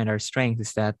we find our strength,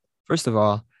 is that first of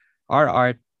all, our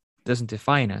art doesn't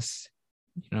define us.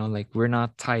 Like, we're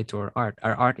not tied to our art.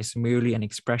 Our art is merely an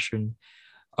expression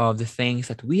of the things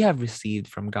that we have received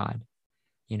from God,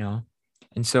 you know?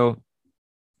 And so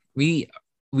we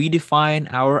we define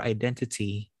our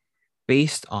identity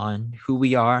based on who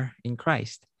we are in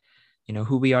Christ.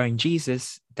 Who we are in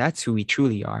Jesus, that's who we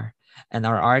truly are. And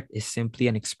our art is simply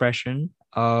an expression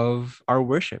of our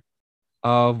worship,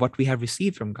 of what we have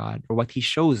received from God or what He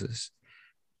shows us.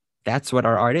 That's what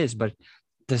our art is. But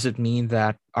does it mean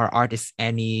that our art is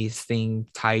anything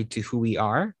tied to who we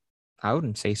are? I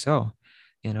wouldn't say so.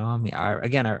 I mean,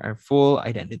 our full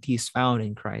identity is found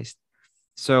in Christ.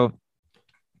 So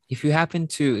if you happen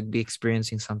to be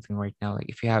experiencing something right now, like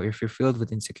if you're filled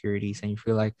with insecurities and you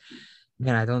feel like,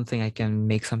 man, I don't think I can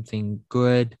make something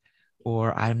good,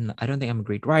 or I don't think I'm a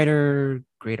great writer,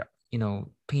 great,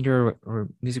 painter or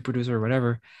music producer or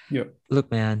whatever. Yeah.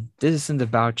 Look, man, this isn't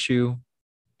about you.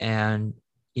 And,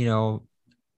 you know,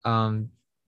 um,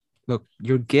 look,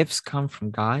 your gifts come from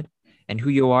God, and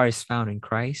who you are is found in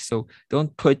Christ. So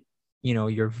don't put,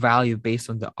 your value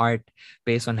based on the art,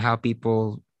 based on how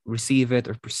people receive it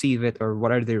or perceive it, or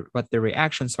what their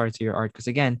reactions are to your art. Because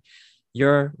again,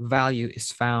 your value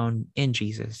is found in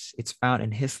Jesus. It's found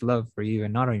in His love for you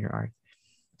and not on your art.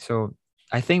 So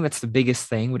I think that's the biggest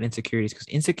thing with insecurities, because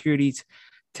insecurities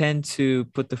tend to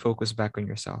put the focus back on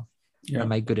yourself. Yeah.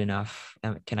 Am I good enough?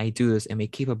 Can I do this? Am I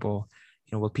capable?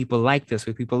 Will people like this?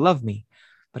 Will people love me?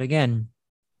 But again,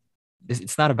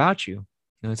 it's not about you.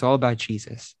 It's all about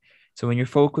Jesus. So when your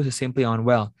focus is simply on,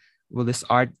 well, will this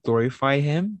art glorify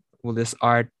Him? Will this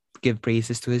art give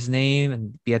praises to His name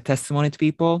and be a testimony to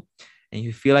people? And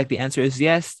you feel like the answer is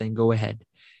yes, then go ahead,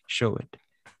 show it.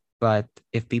 But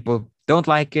if people don't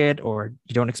like it, or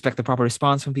you don't expect the proper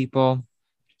response from people,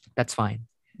 that's fine.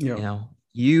 Yeah.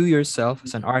 You yourself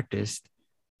as an artist,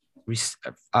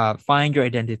 find your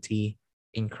identity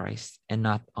in Christ and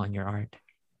not on your art.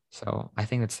 So I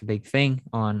think that's the big thing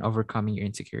on overcoming your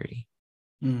insecurity.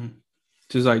 Mm.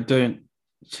 Just like don't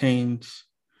change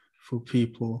for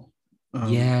people.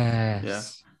 Yes. Yeah.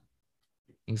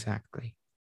 Exactly.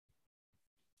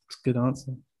 That's a good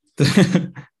answer.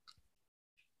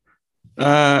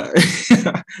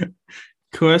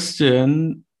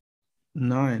 Question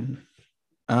 9.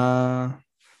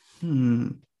 Hmm.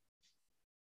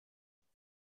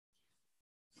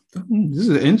 This is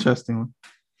an interesting one.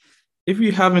 If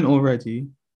you haven't already,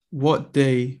 what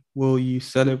day will you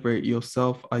celebrate your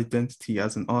self-identity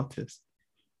as an artist?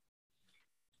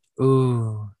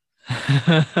 Ooh.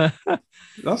 That's a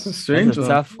That's a strange one.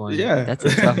 tough one. Yeah. That's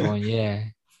a tough one. Yeah.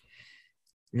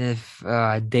 If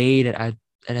a day that I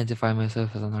identify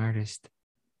myself as an artist.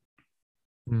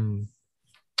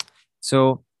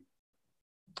 So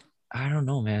I don't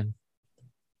know, man.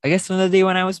 I guess on the day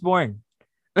when I was born,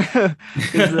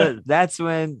 because that's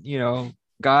when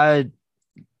God.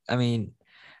 I mean,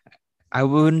 I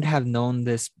wouldn't have known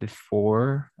this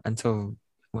before until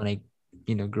when I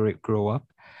grow up.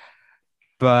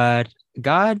 But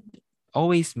God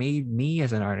always made me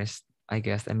as an artist, I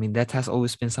guess. I mean, that has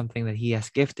always been something that He has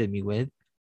gifted me with.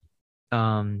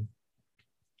 Um,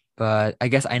 but I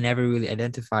guess I never really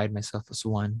identified myself as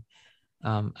one,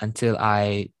 until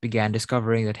I began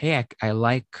discovering that, hey, I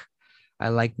like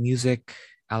music,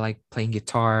 I like playing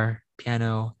guitar,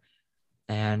 piano,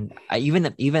 and I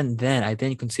even then I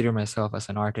didn't consider myself as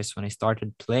an artist when I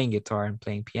started playing guitar and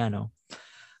playing piano.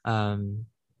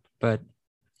 But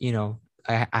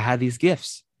I had these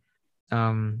gifts.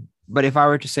 But if I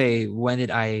were to say, when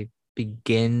did I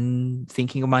begin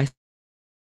thinking of myself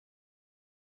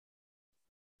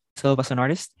as an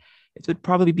artist, it would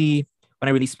probably be when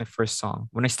I released my first song,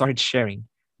 when I started sharing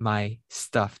my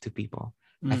stuff to people.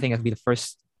 I think that'd be the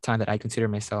first time that I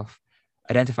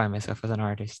identify myself as an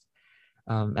artist.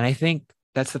 And I think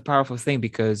that's a powerful thing,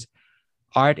 because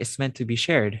art is meant to be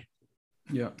shared.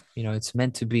 Yeah. It's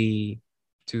meant to be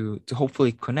to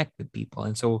hopefully connect with people.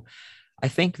 And so I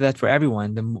think that for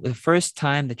everyone, the first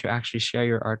time that you actually share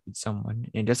your art with someone,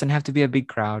 it doesn't have to be a big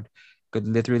crowd, could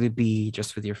literally be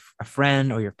just with a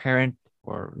friend or your parent,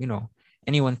 or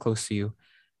anyone close to you.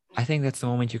 I think that's the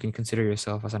moment you can consider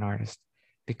yourself as an artist.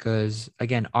 because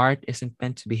again, art isn't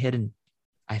meant to be hidden.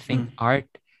 I think Mm. art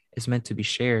is meant to be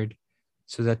shared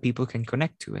so that people can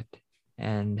connect to it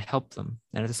and help them.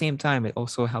 And at the same time, it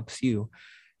also helps you,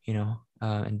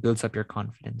 and builds up your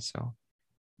confidence. So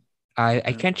I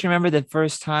Yeah. can't remember the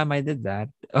first time I did that.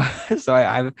 So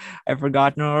I've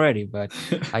forgotten already. But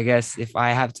I guess if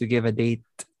I have to give a date,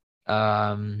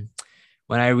 um,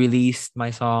 when I released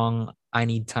my song "I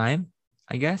Need Time,"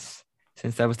 I guess,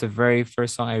 since that was the very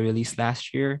first song I released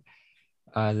last year,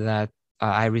 that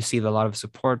I received a lot of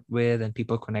support with and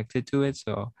people connected to it.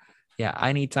 So yeah,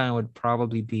 "I Need Time" would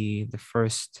probably be the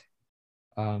first,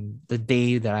 the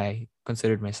day that I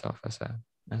considered myself as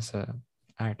a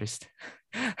artist.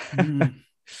 Mm.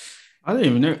 I don't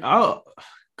even know.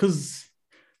 Cause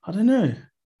I don't know.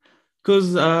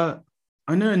 Cause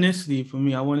I know initially for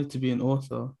me, I wanted to be an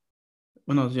author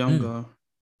when I was Mm, younger.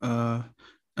 Uh,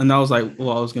 and that was like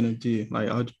what I was gonna do. Like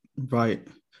I'd write.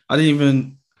 I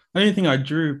didn't think I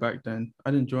drew back then.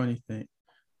 I didn't draw anything.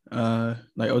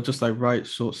 Like I would just like write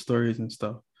short stories and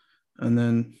stuff. And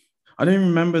then I don't even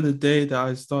remember the day that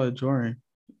I started drawing.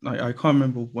 Like I can't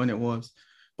remember when it was,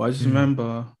 but I just mm.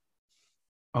 remember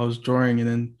I was drawing, and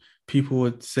then people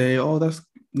would say, "Oh,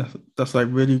 that's like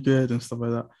really good" and stuff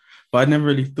like that. But I never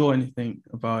really thought anything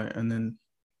about it. And then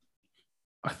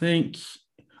I think,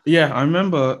 yeah, I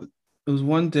remember it was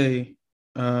one day,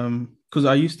 because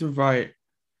I used to write.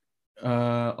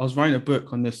 I was writing a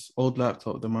book on this old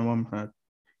laptop that my mom had,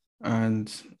 and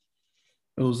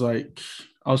it was like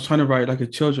I was trying to write like a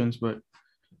children's book,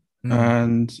 Mm.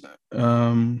 and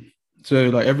so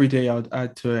like every day I would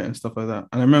add to it and stuff like that.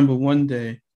 And I remember one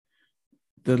day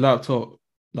the laptop,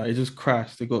 like it just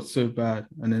crashed. It got so bad,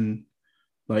 and then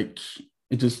like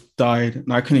it just died,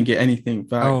 and I couldn't get anything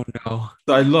back. Oh no.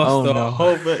 So I lost Oh the no.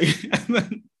 whole book, and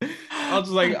then I was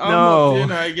just like, I'm not doing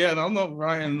No. that again. I'm not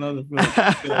writing another book.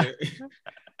 So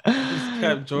I just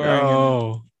kept drawing, and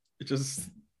No. it just,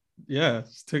 yeah,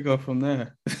 just took off from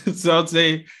there. So I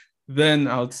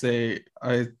would say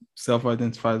I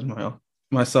self-identify as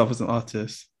myself as an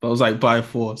artist, but it was like by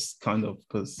force, kind of,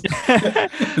 because I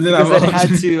didn't Because have then an it had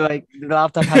option. to, like, the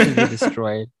laptop had to be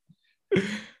destroyed.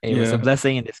 It was a Yeah,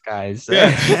 blessing in disguise.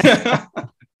 yeah.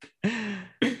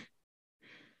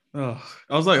 Oh,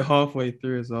 I was like halfway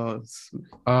through as well.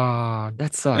 Oh,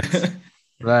 that sucks.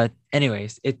 But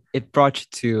anyways, it brought you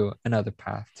to another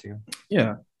path too,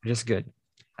 Yeah, which is good.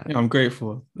 yeah, I'm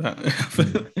grateful Mm.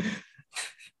 that.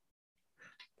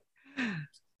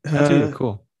 That's really uh,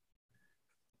 cool.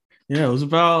 yeah, it was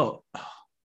about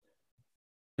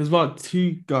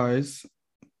two guys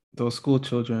that were school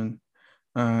children,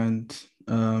 and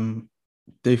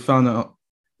they found out.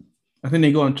 I think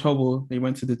they got in trouble. They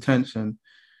went to detention,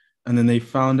 and then they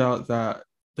found out that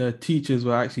the teachers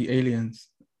were actually aliens,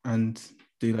 and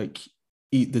they like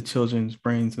eat the children's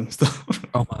brains and stuff.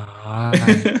 Oh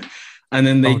my. And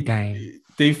then Oh they dang.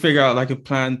 they figure out like a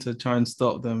plan to try and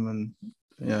stop them, and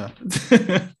yeah.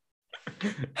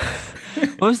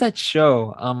 What was that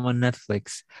show on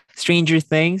Netflix? Stranger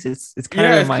Things. It's kind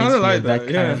of Yeah, it's kind reminds of me like of that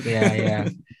that. kind Yeah. of, yeah, yeah.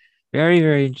 Very,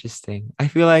 very interesting. I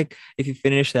feel like if you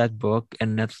finish that book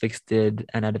and Netflix did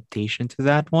an adaptation to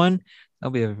that one,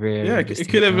 that'll be a very Yeah, it interesting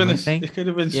could have film, been I think. it could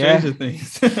have been Yeah. Stranger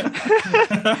Things.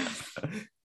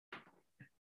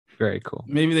 Very cool.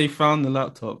 Maybe they found the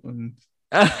laptop and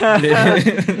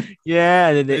they,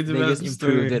 Yeah, they they developed just the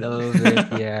improved it story. a little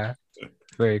bit. Yeah.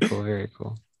 Very cool. Very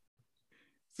cool.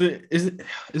 So is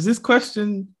this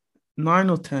question 9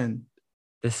 or 10?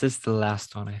 This is the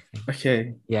last one, I think.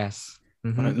 Okay. Yes.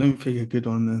 All Mm-hmm. right, let me pick a good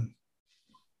one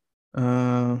then.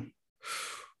 Uh,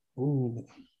 ooh.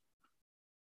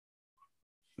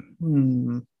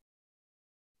 Hmm.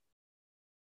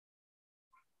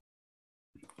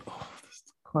 Oh, there's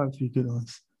quite a few good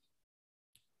ones.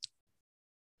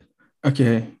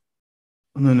 Okay.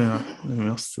 No, no, let me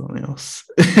ask something else.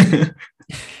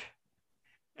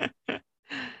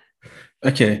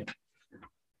 Okay.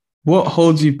 What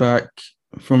holds you back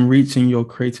from reaching your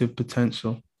creative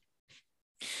potential?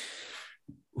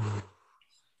 Ooh,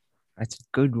 that's a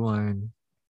good one.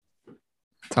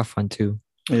 Tough one, too.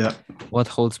 Yeah. What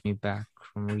holds me back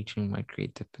from reaching my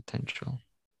creative potential?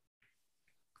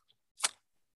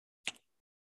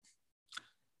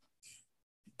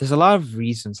 There's a lot of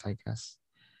reasons, I guess.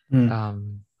 Mm.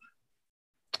 Um,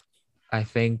 I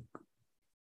think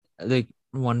like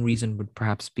one reason would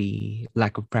perhaps be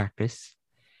lack of practice.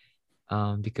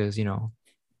 Because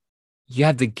you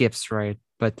have the gifts, right?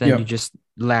 But then you Yeah. just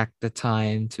lack the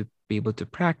time to be able to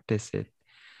practice it.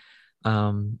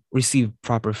 Receive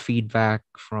proper feedback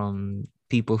from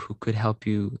people who could help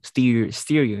you steer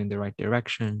you in the right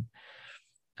direction.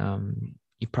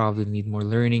 You probably need more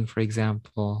learning, for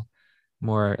example,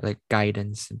 more like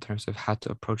guidance in terms of how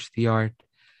to approach the art.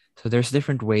 So there's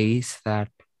different ways that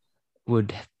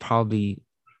would probably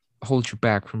hold you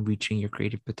back from reaching your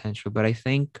creative potential. But I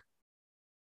think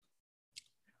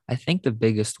the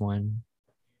biggest one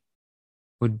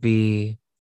would be,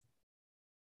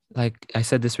 like I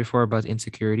said this before about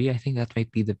insecurity. I think that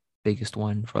might be the biggest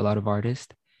one for a lot of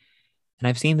artists. And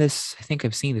I think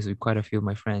I've seen this with quite a few of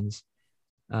my friends,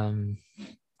 um,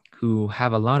 who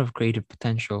have a lot of creative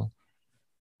potential,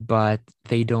 but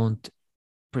they don't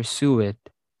pursue it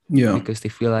Yeah. because they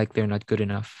feel like they're not good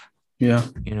enough, Yeah.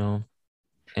 you know?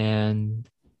 And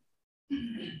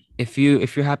if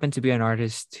you happen to be an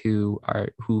artist who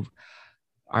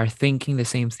are thinking the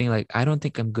same thing, like, I don't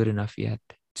think I'm good enough yet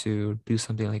to do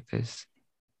something like this,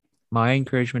 my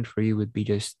encouragement for you would be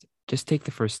just take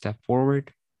the first step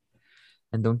forward,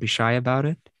 and don't be shy about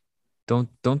it.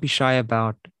 Don't be shy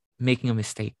about making a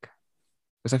mistake,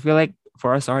 because I feel like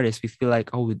for us artists, we feel like,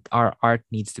 oh, our art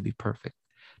needs to be perfect,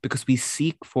 because we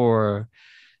seek for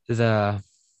the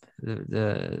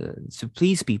to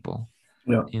please people,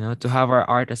 Yeah. to have our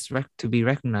art to be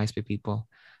recognized by people.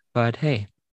 But hey,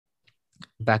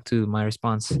 back to my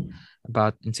response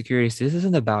about insecurities, this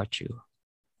isn't about you.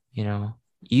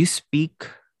 You speak,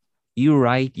 you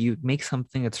write, you make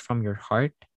something that's from your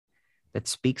heart, that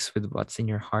speaks with what's in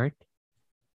your heart,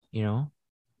 you know,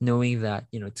 knowing that,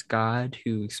 it's God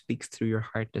who speaks through your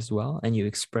heart as well. And you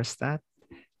express that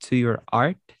to your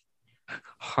heart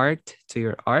to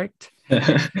your art.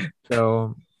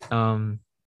 So,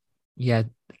 yeah,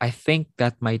 I think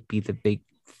that might be the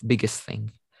biggest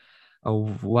thing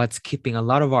of what's keeping a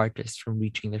lot of artists from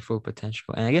reaching their full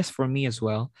potential. And I guess for me as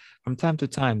well, from time to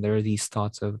time, there are these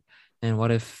thoughts of, and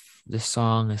what if the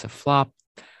song is a flop?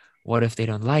 What if they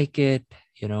don't like it?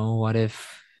 What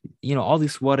if, all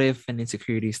these what if and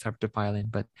insecurities start to pile in.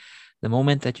 But the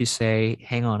moment that you say,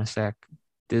 hang on a sec,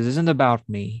 this isn't about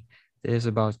me, this is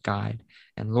about God.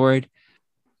 And Lord,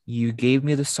 you gave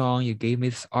me the song, you gave me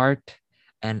this art,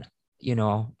 and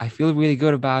I feel really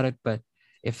good about it. But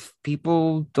if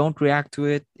people don't react to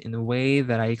it in the way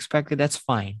that I expected, that's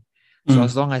fine. So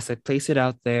as Mm. long as I place it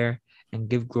out there and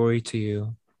give glory to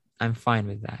you, I'm fine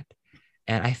with that.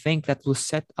 And I think that will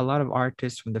set a lot of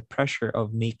artists from the pressure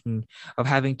of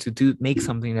having to make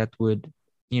something that would,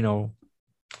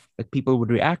 that people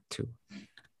would react to,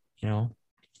 you know.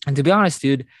 And to be honest,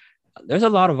 dude, there's a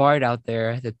lot of art out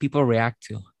there that people react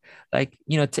to. Like,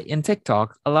 in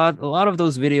TikTok, a lot of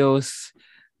those videos,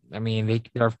 I mean,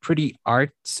 they're pretty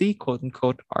artsy, quote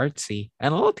unquote artsy,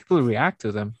 and a lot of people react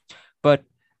to them. But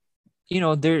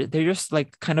they're just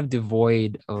like kind of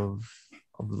devoid of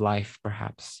life,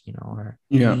 perhaps, or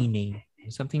Yeah. meaning,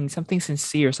 something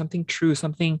sincere, something true,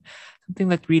 something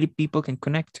that really people can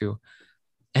connect to.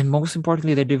 And most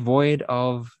importantly, they're devoid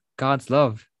of God's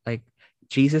love. Like,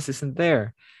 Jesus isn't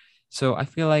there. So I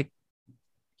feel like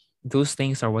those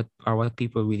things are what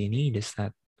people really need, is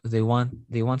that they want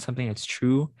something that's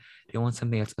true, they want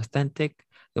something that's authentic,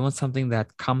 they want something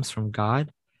that comes from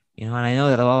God. And I know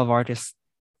that a lot of artists,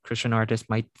 Christian artists,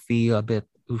 might feel a bit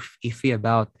iffy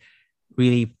about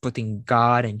really putting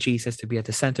God and Jesus to be at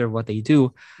the center of what they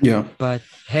do. Yeah. But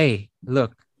hey,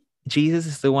 look, Jesus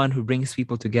is the one who brings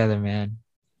people together, man.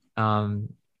 In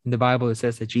the Bible, it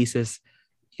says that Jesus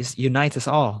unites us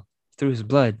all through his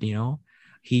blood.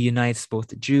 He unites both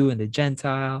the Jew and the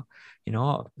Gentile, you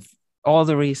know, all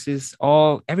the races,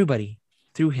 everybody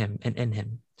through him and in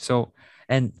him. So,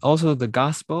 and also the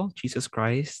gospel, Jesus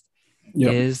Christ,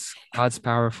 Yeah. is God's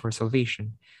power for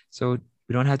salvation. So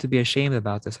we don't have to be ashamed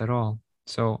about this at all.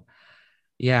 So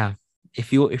yeah,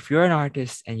 if you're an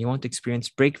artist and you want to experience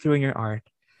breakthrough in your art,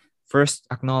 first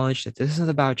acknowledge that this isn't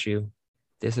about you.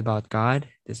 This is about God.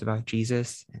 This is about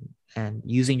Jesus, and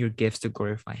using your gifts to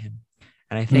glorify him.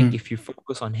 And I think Mm. if you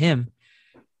focus on him,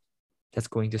 that's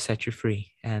going to set you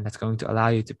free, and that's going to allow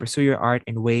you to pursue your art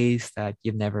in ways that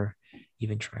you've never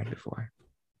even tried before.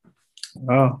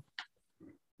 Wow.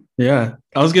 Yeah.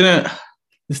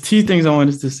 There's two things I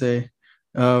wanted to say.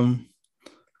 Um,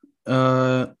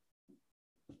 I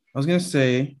was gonna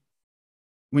say,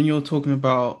 when you're talking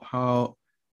about how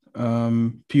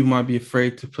people might be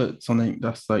afraid to put something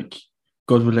that's like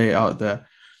God related out there,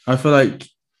 I feel like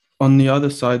on the other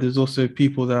side, there's also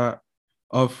people that are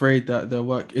afraid that their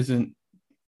work isn't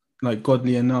like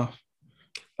godly enough.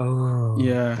 Oh,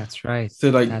 Yeah. that's right. So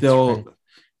like That's right. they'll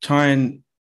try and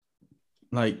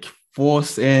like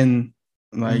force in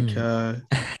like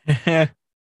Mm.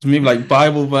 maybe like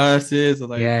Bible verses or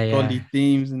like Yeah, yeah. godly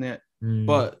themes in it, Mm.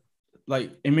 but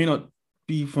like it may not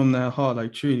be from their heart,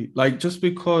 like truly. Like just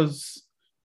because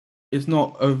it's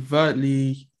not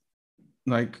overtly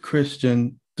like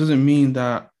Christian doesn't mean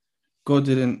that God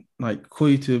didn't like call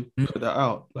you to put that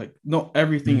out. Like not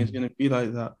everything is Mm. gonna be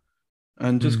like that.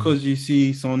 And just Mm. because you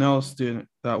see someone else doing it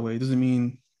that way doesn't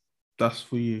mean that's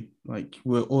for you. Like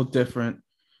we're all different.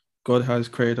 God has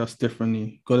created us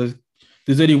differently.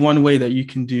 There's only one way that you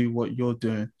can do what you're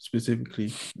doing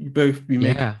specifically.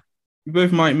 Yeah. You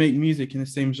both might make music in the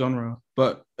same genre,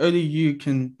 but only you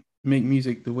can make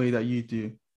music the way that you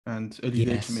do, and only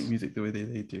they can make Yes. music the way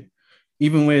they do.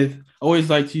 Even with, I always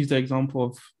like to use the example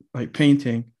of like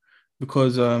painting,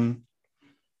 because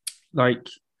like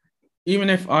even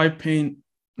if I paint,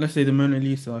 let's say the Mona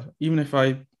Lisa, even if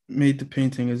I made the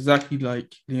painting exactly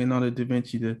like Leonardo da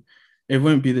Vinci did, it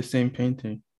won't be the same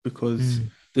painting because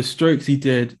Mm. the strokes he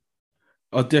did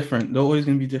are different. They're always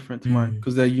going to be different to mine Mm.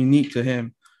 because they're unique to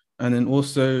him. And then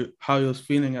also how he was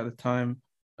feeling at the time,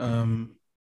 Mm.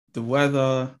 the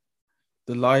weather,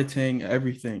 the lighting,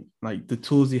 everything, like the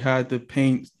tools he had, the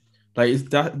paint, like it's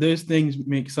that those things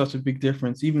make such a big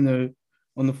difference, even though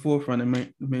on the forefront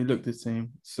it may look the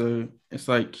same. So it's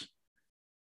like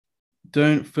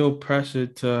don't feel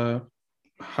pressured to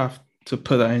have to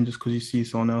put that in just because you see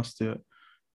someone else do it.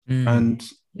 Mm. And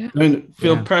Yeah. don't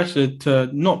feel Yeah. pressured to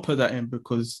not put that in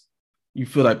because you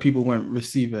feel like people won't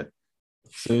receive it.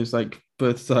 So it's like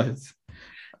both sides.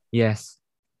 Yes.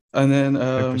 And then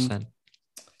 100%.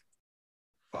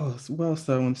 oh, so what else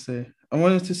do I want to say? I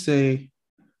wanted to say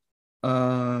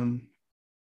um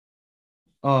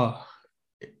oh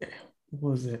what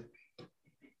was it?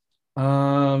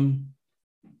 Um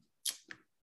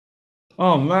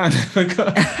oh man, I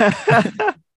forgot.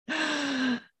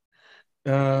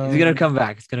 It's gonna um come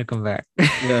back. It's gonna come back.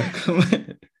 yeah, come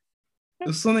on.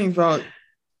 There's something about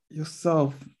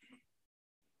yourself.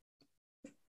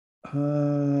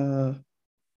 Uh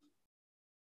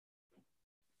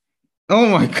oh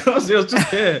my gosh, it was just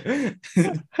here.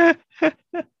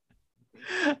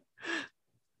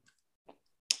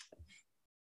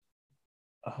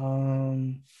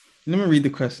 Let me read the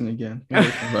question again. Maybe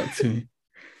it'll come back to me.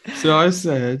 So I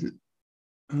said,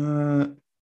 what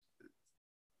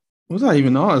did I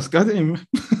even ask? I didn't even...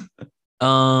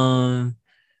 um,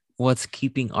 what's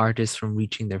keeping artists from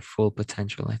reaching their full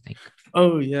potential, I think.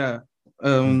 Oh yeah.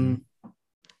 Mm. Um,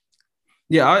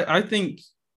 yeah, I think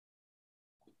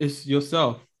it's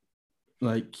yourself.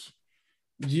 Like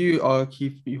you are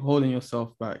keep holding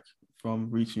yourself back from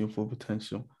reaching your full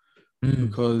potential Mm.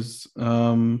 because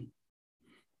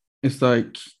it's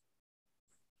like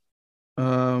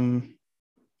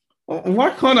why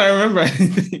can't I remember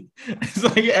anything? It's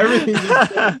like everything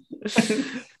just gone.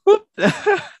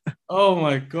 Oh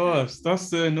my gosh, that's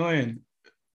so annoying.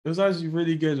 It was actually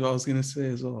really good what I was gonna say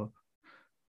as well.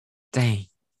 Dang.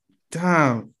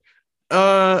 Damn.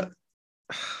 Uh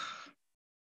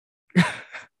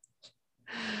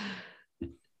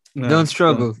no, Don't it's gone.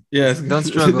 struggle. Yeah, Don't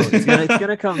struggle. It's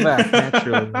gonna come back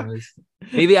naturally.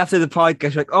 Maybe after the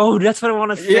podcast, you're like, oh, that's what I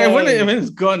want to yeah, say. when it's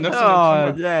gone, that's when it'll come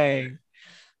Oh, back. dang.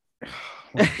 Oh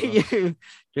my gosh. You're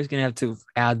just gonna have to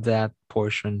add that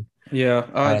portion Yeah,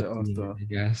 I'll add at it the end, after. I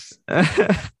guess.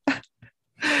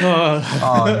 Oh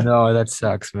Oh, no, that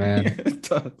sucks, yeah, man. it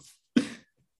does.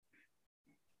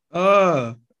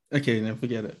 Oh, okay, then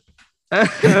forget it.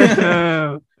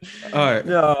 All right.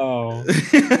 No.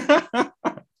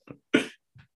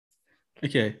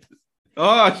 Okay.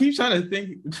 Oh, I keep trying to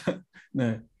think.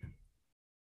 No,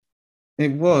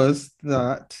 it was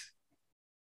that.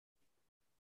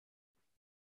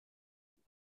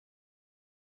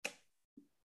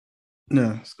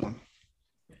 No, it's gone.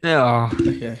 No.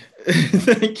 Okay.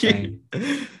 Thank you.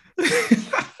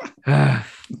 Dang.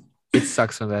 It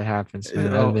sucks when that happens, man.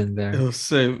 I've Oh, been it there. was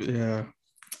so, yeah.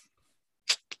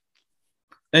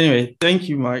 Anyway, thank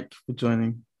you, Mike, for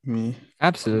joining me on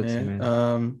Absolutely, here.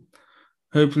 man.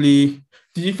 Hopefully,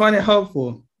 did you find it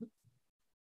helpful?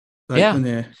 Like Yeah. on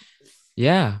here?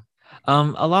 Yeah.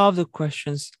 A lot of the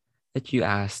questions that you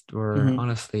asked were Mm-hmm.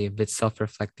 honestly a bit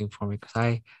self-reflecting for me because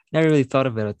I never really thought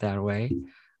about it that way.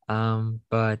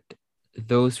 But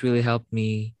those really helped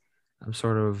me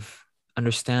sort of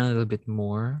understand a little bit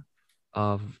more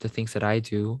of the things that I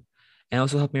do and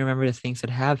also help me remember the things that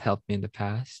have helped me in the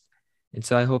past. And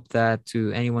so I hope that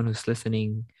to anyone who's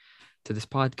listening to this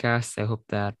podcast, I hope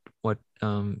that what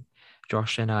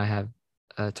Josh and I have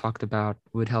talked about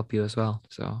would help you as well.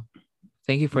 So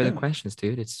thank you for the Yeah. questions,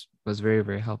 dude. It was very,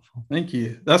 very helpful. Thank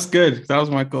you. That's good. That was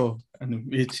my goal, and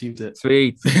we achieved it.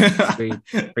 Sweet. Sweet.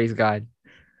 Praise God.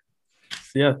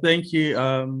 Yeah, thank you.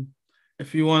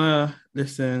 If you wanna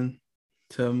listen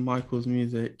to Michael's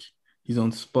music, he's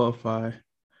on Spotify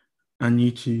and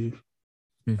YouTube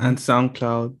Mm-hmm. and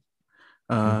SoundCloud,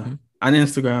 Mm-hmm. and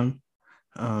Instagram.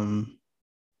 Um,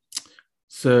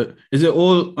 So is it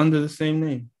all under the same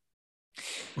name?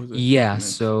 Or is it Yeah, different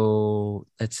names? so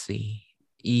let's see.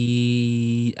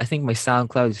 I think my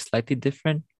SoundCloud is slightly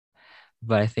different,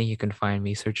 but I think you can find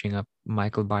me searching up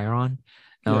Michael Bayron.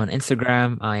 Yeah, On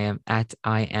Instagram, I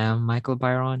am Michael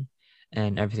Bayron,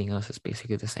 and everything else is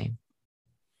basically the same.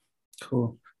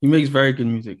 cool. He makes very good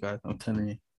music, guys. I'm telling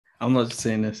you. I'm not just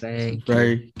saying this. It's Thank you.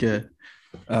 very good.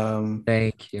 Um,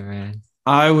 Thank you, man.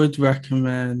 I would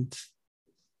recommend.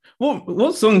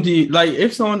 What song do you like?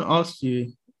 If someone asked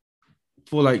you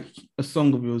for like a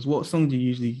song of yours, what song do you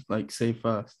usually like say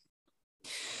first?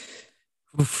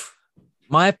 Oof.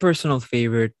 My personal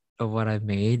favorite of what I've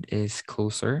made is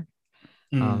Closer.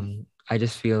 Mm. I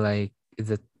just feel like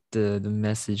the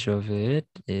message of it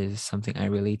is something I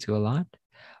relate to a lot.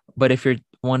 But if you're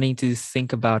wanting to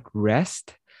think about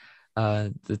rest,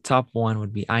 the top one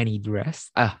would be I Need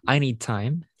Rest. I Need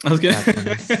Time. I was gonna,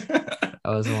 That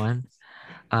was one.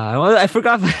 Well, I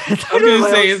forgot the I was title of gonna my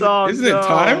own say, song. isn't it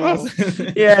time? No.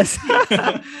 Yes.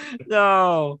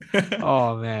 No.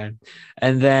 Oh man.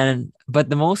 And then, but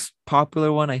the most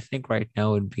popular one I think right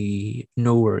now would be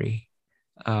No Worry,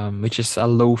 which is a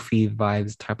low-fi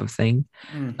vibes type of thing.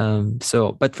 Mm.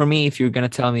 So, but for me, if you're gonna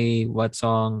tell me what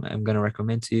song I'm gonna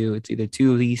recommend to you, it's either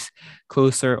Two of these,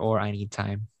 Closer, or I Need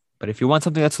Time. But if you want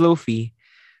something that's low-fi,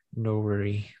 No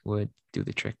Worry would do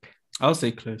the trick. I'll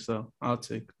say Closer. I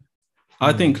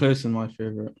think Mm, Closer is my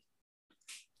favorite.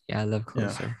 yeah, I love Yeah,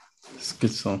 Closer. it's a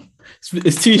good song.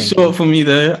 It's too Thank short you. for me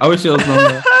though. I wish it was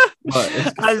longer, but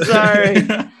it's I'm sorry.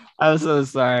 good. I'm so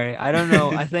sorry. I don't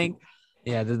know. I think,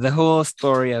 yeah, the whole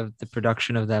story of the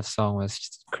production of that song was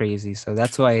just crazy. So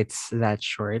that's why it's that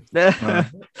short. Uh,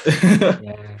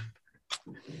 Yeah,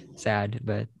 sad,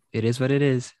 but it is what it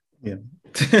is. yeah.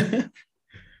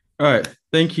 All right.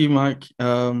 Thank you, Mike.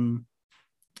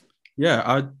 Yeah,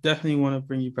 I definitely want to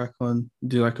bring you back on,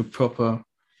 do like a proper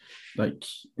like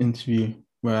interview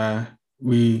where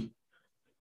we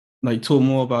like talk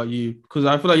more about you because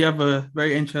I feel like you have a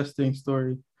very interesting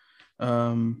story.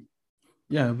 Um,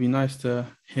 yeah, it'd be nice to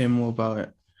hear more about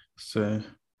it. So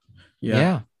yeah.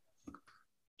 Yeah,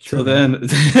 sure, Till man.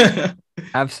 then,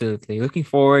 Absolutely. Looking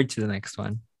forward to the next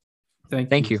one. thank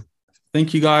Thank you. you.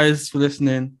 Thank you guys for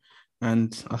listening,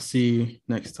 and I'll see you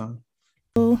next time.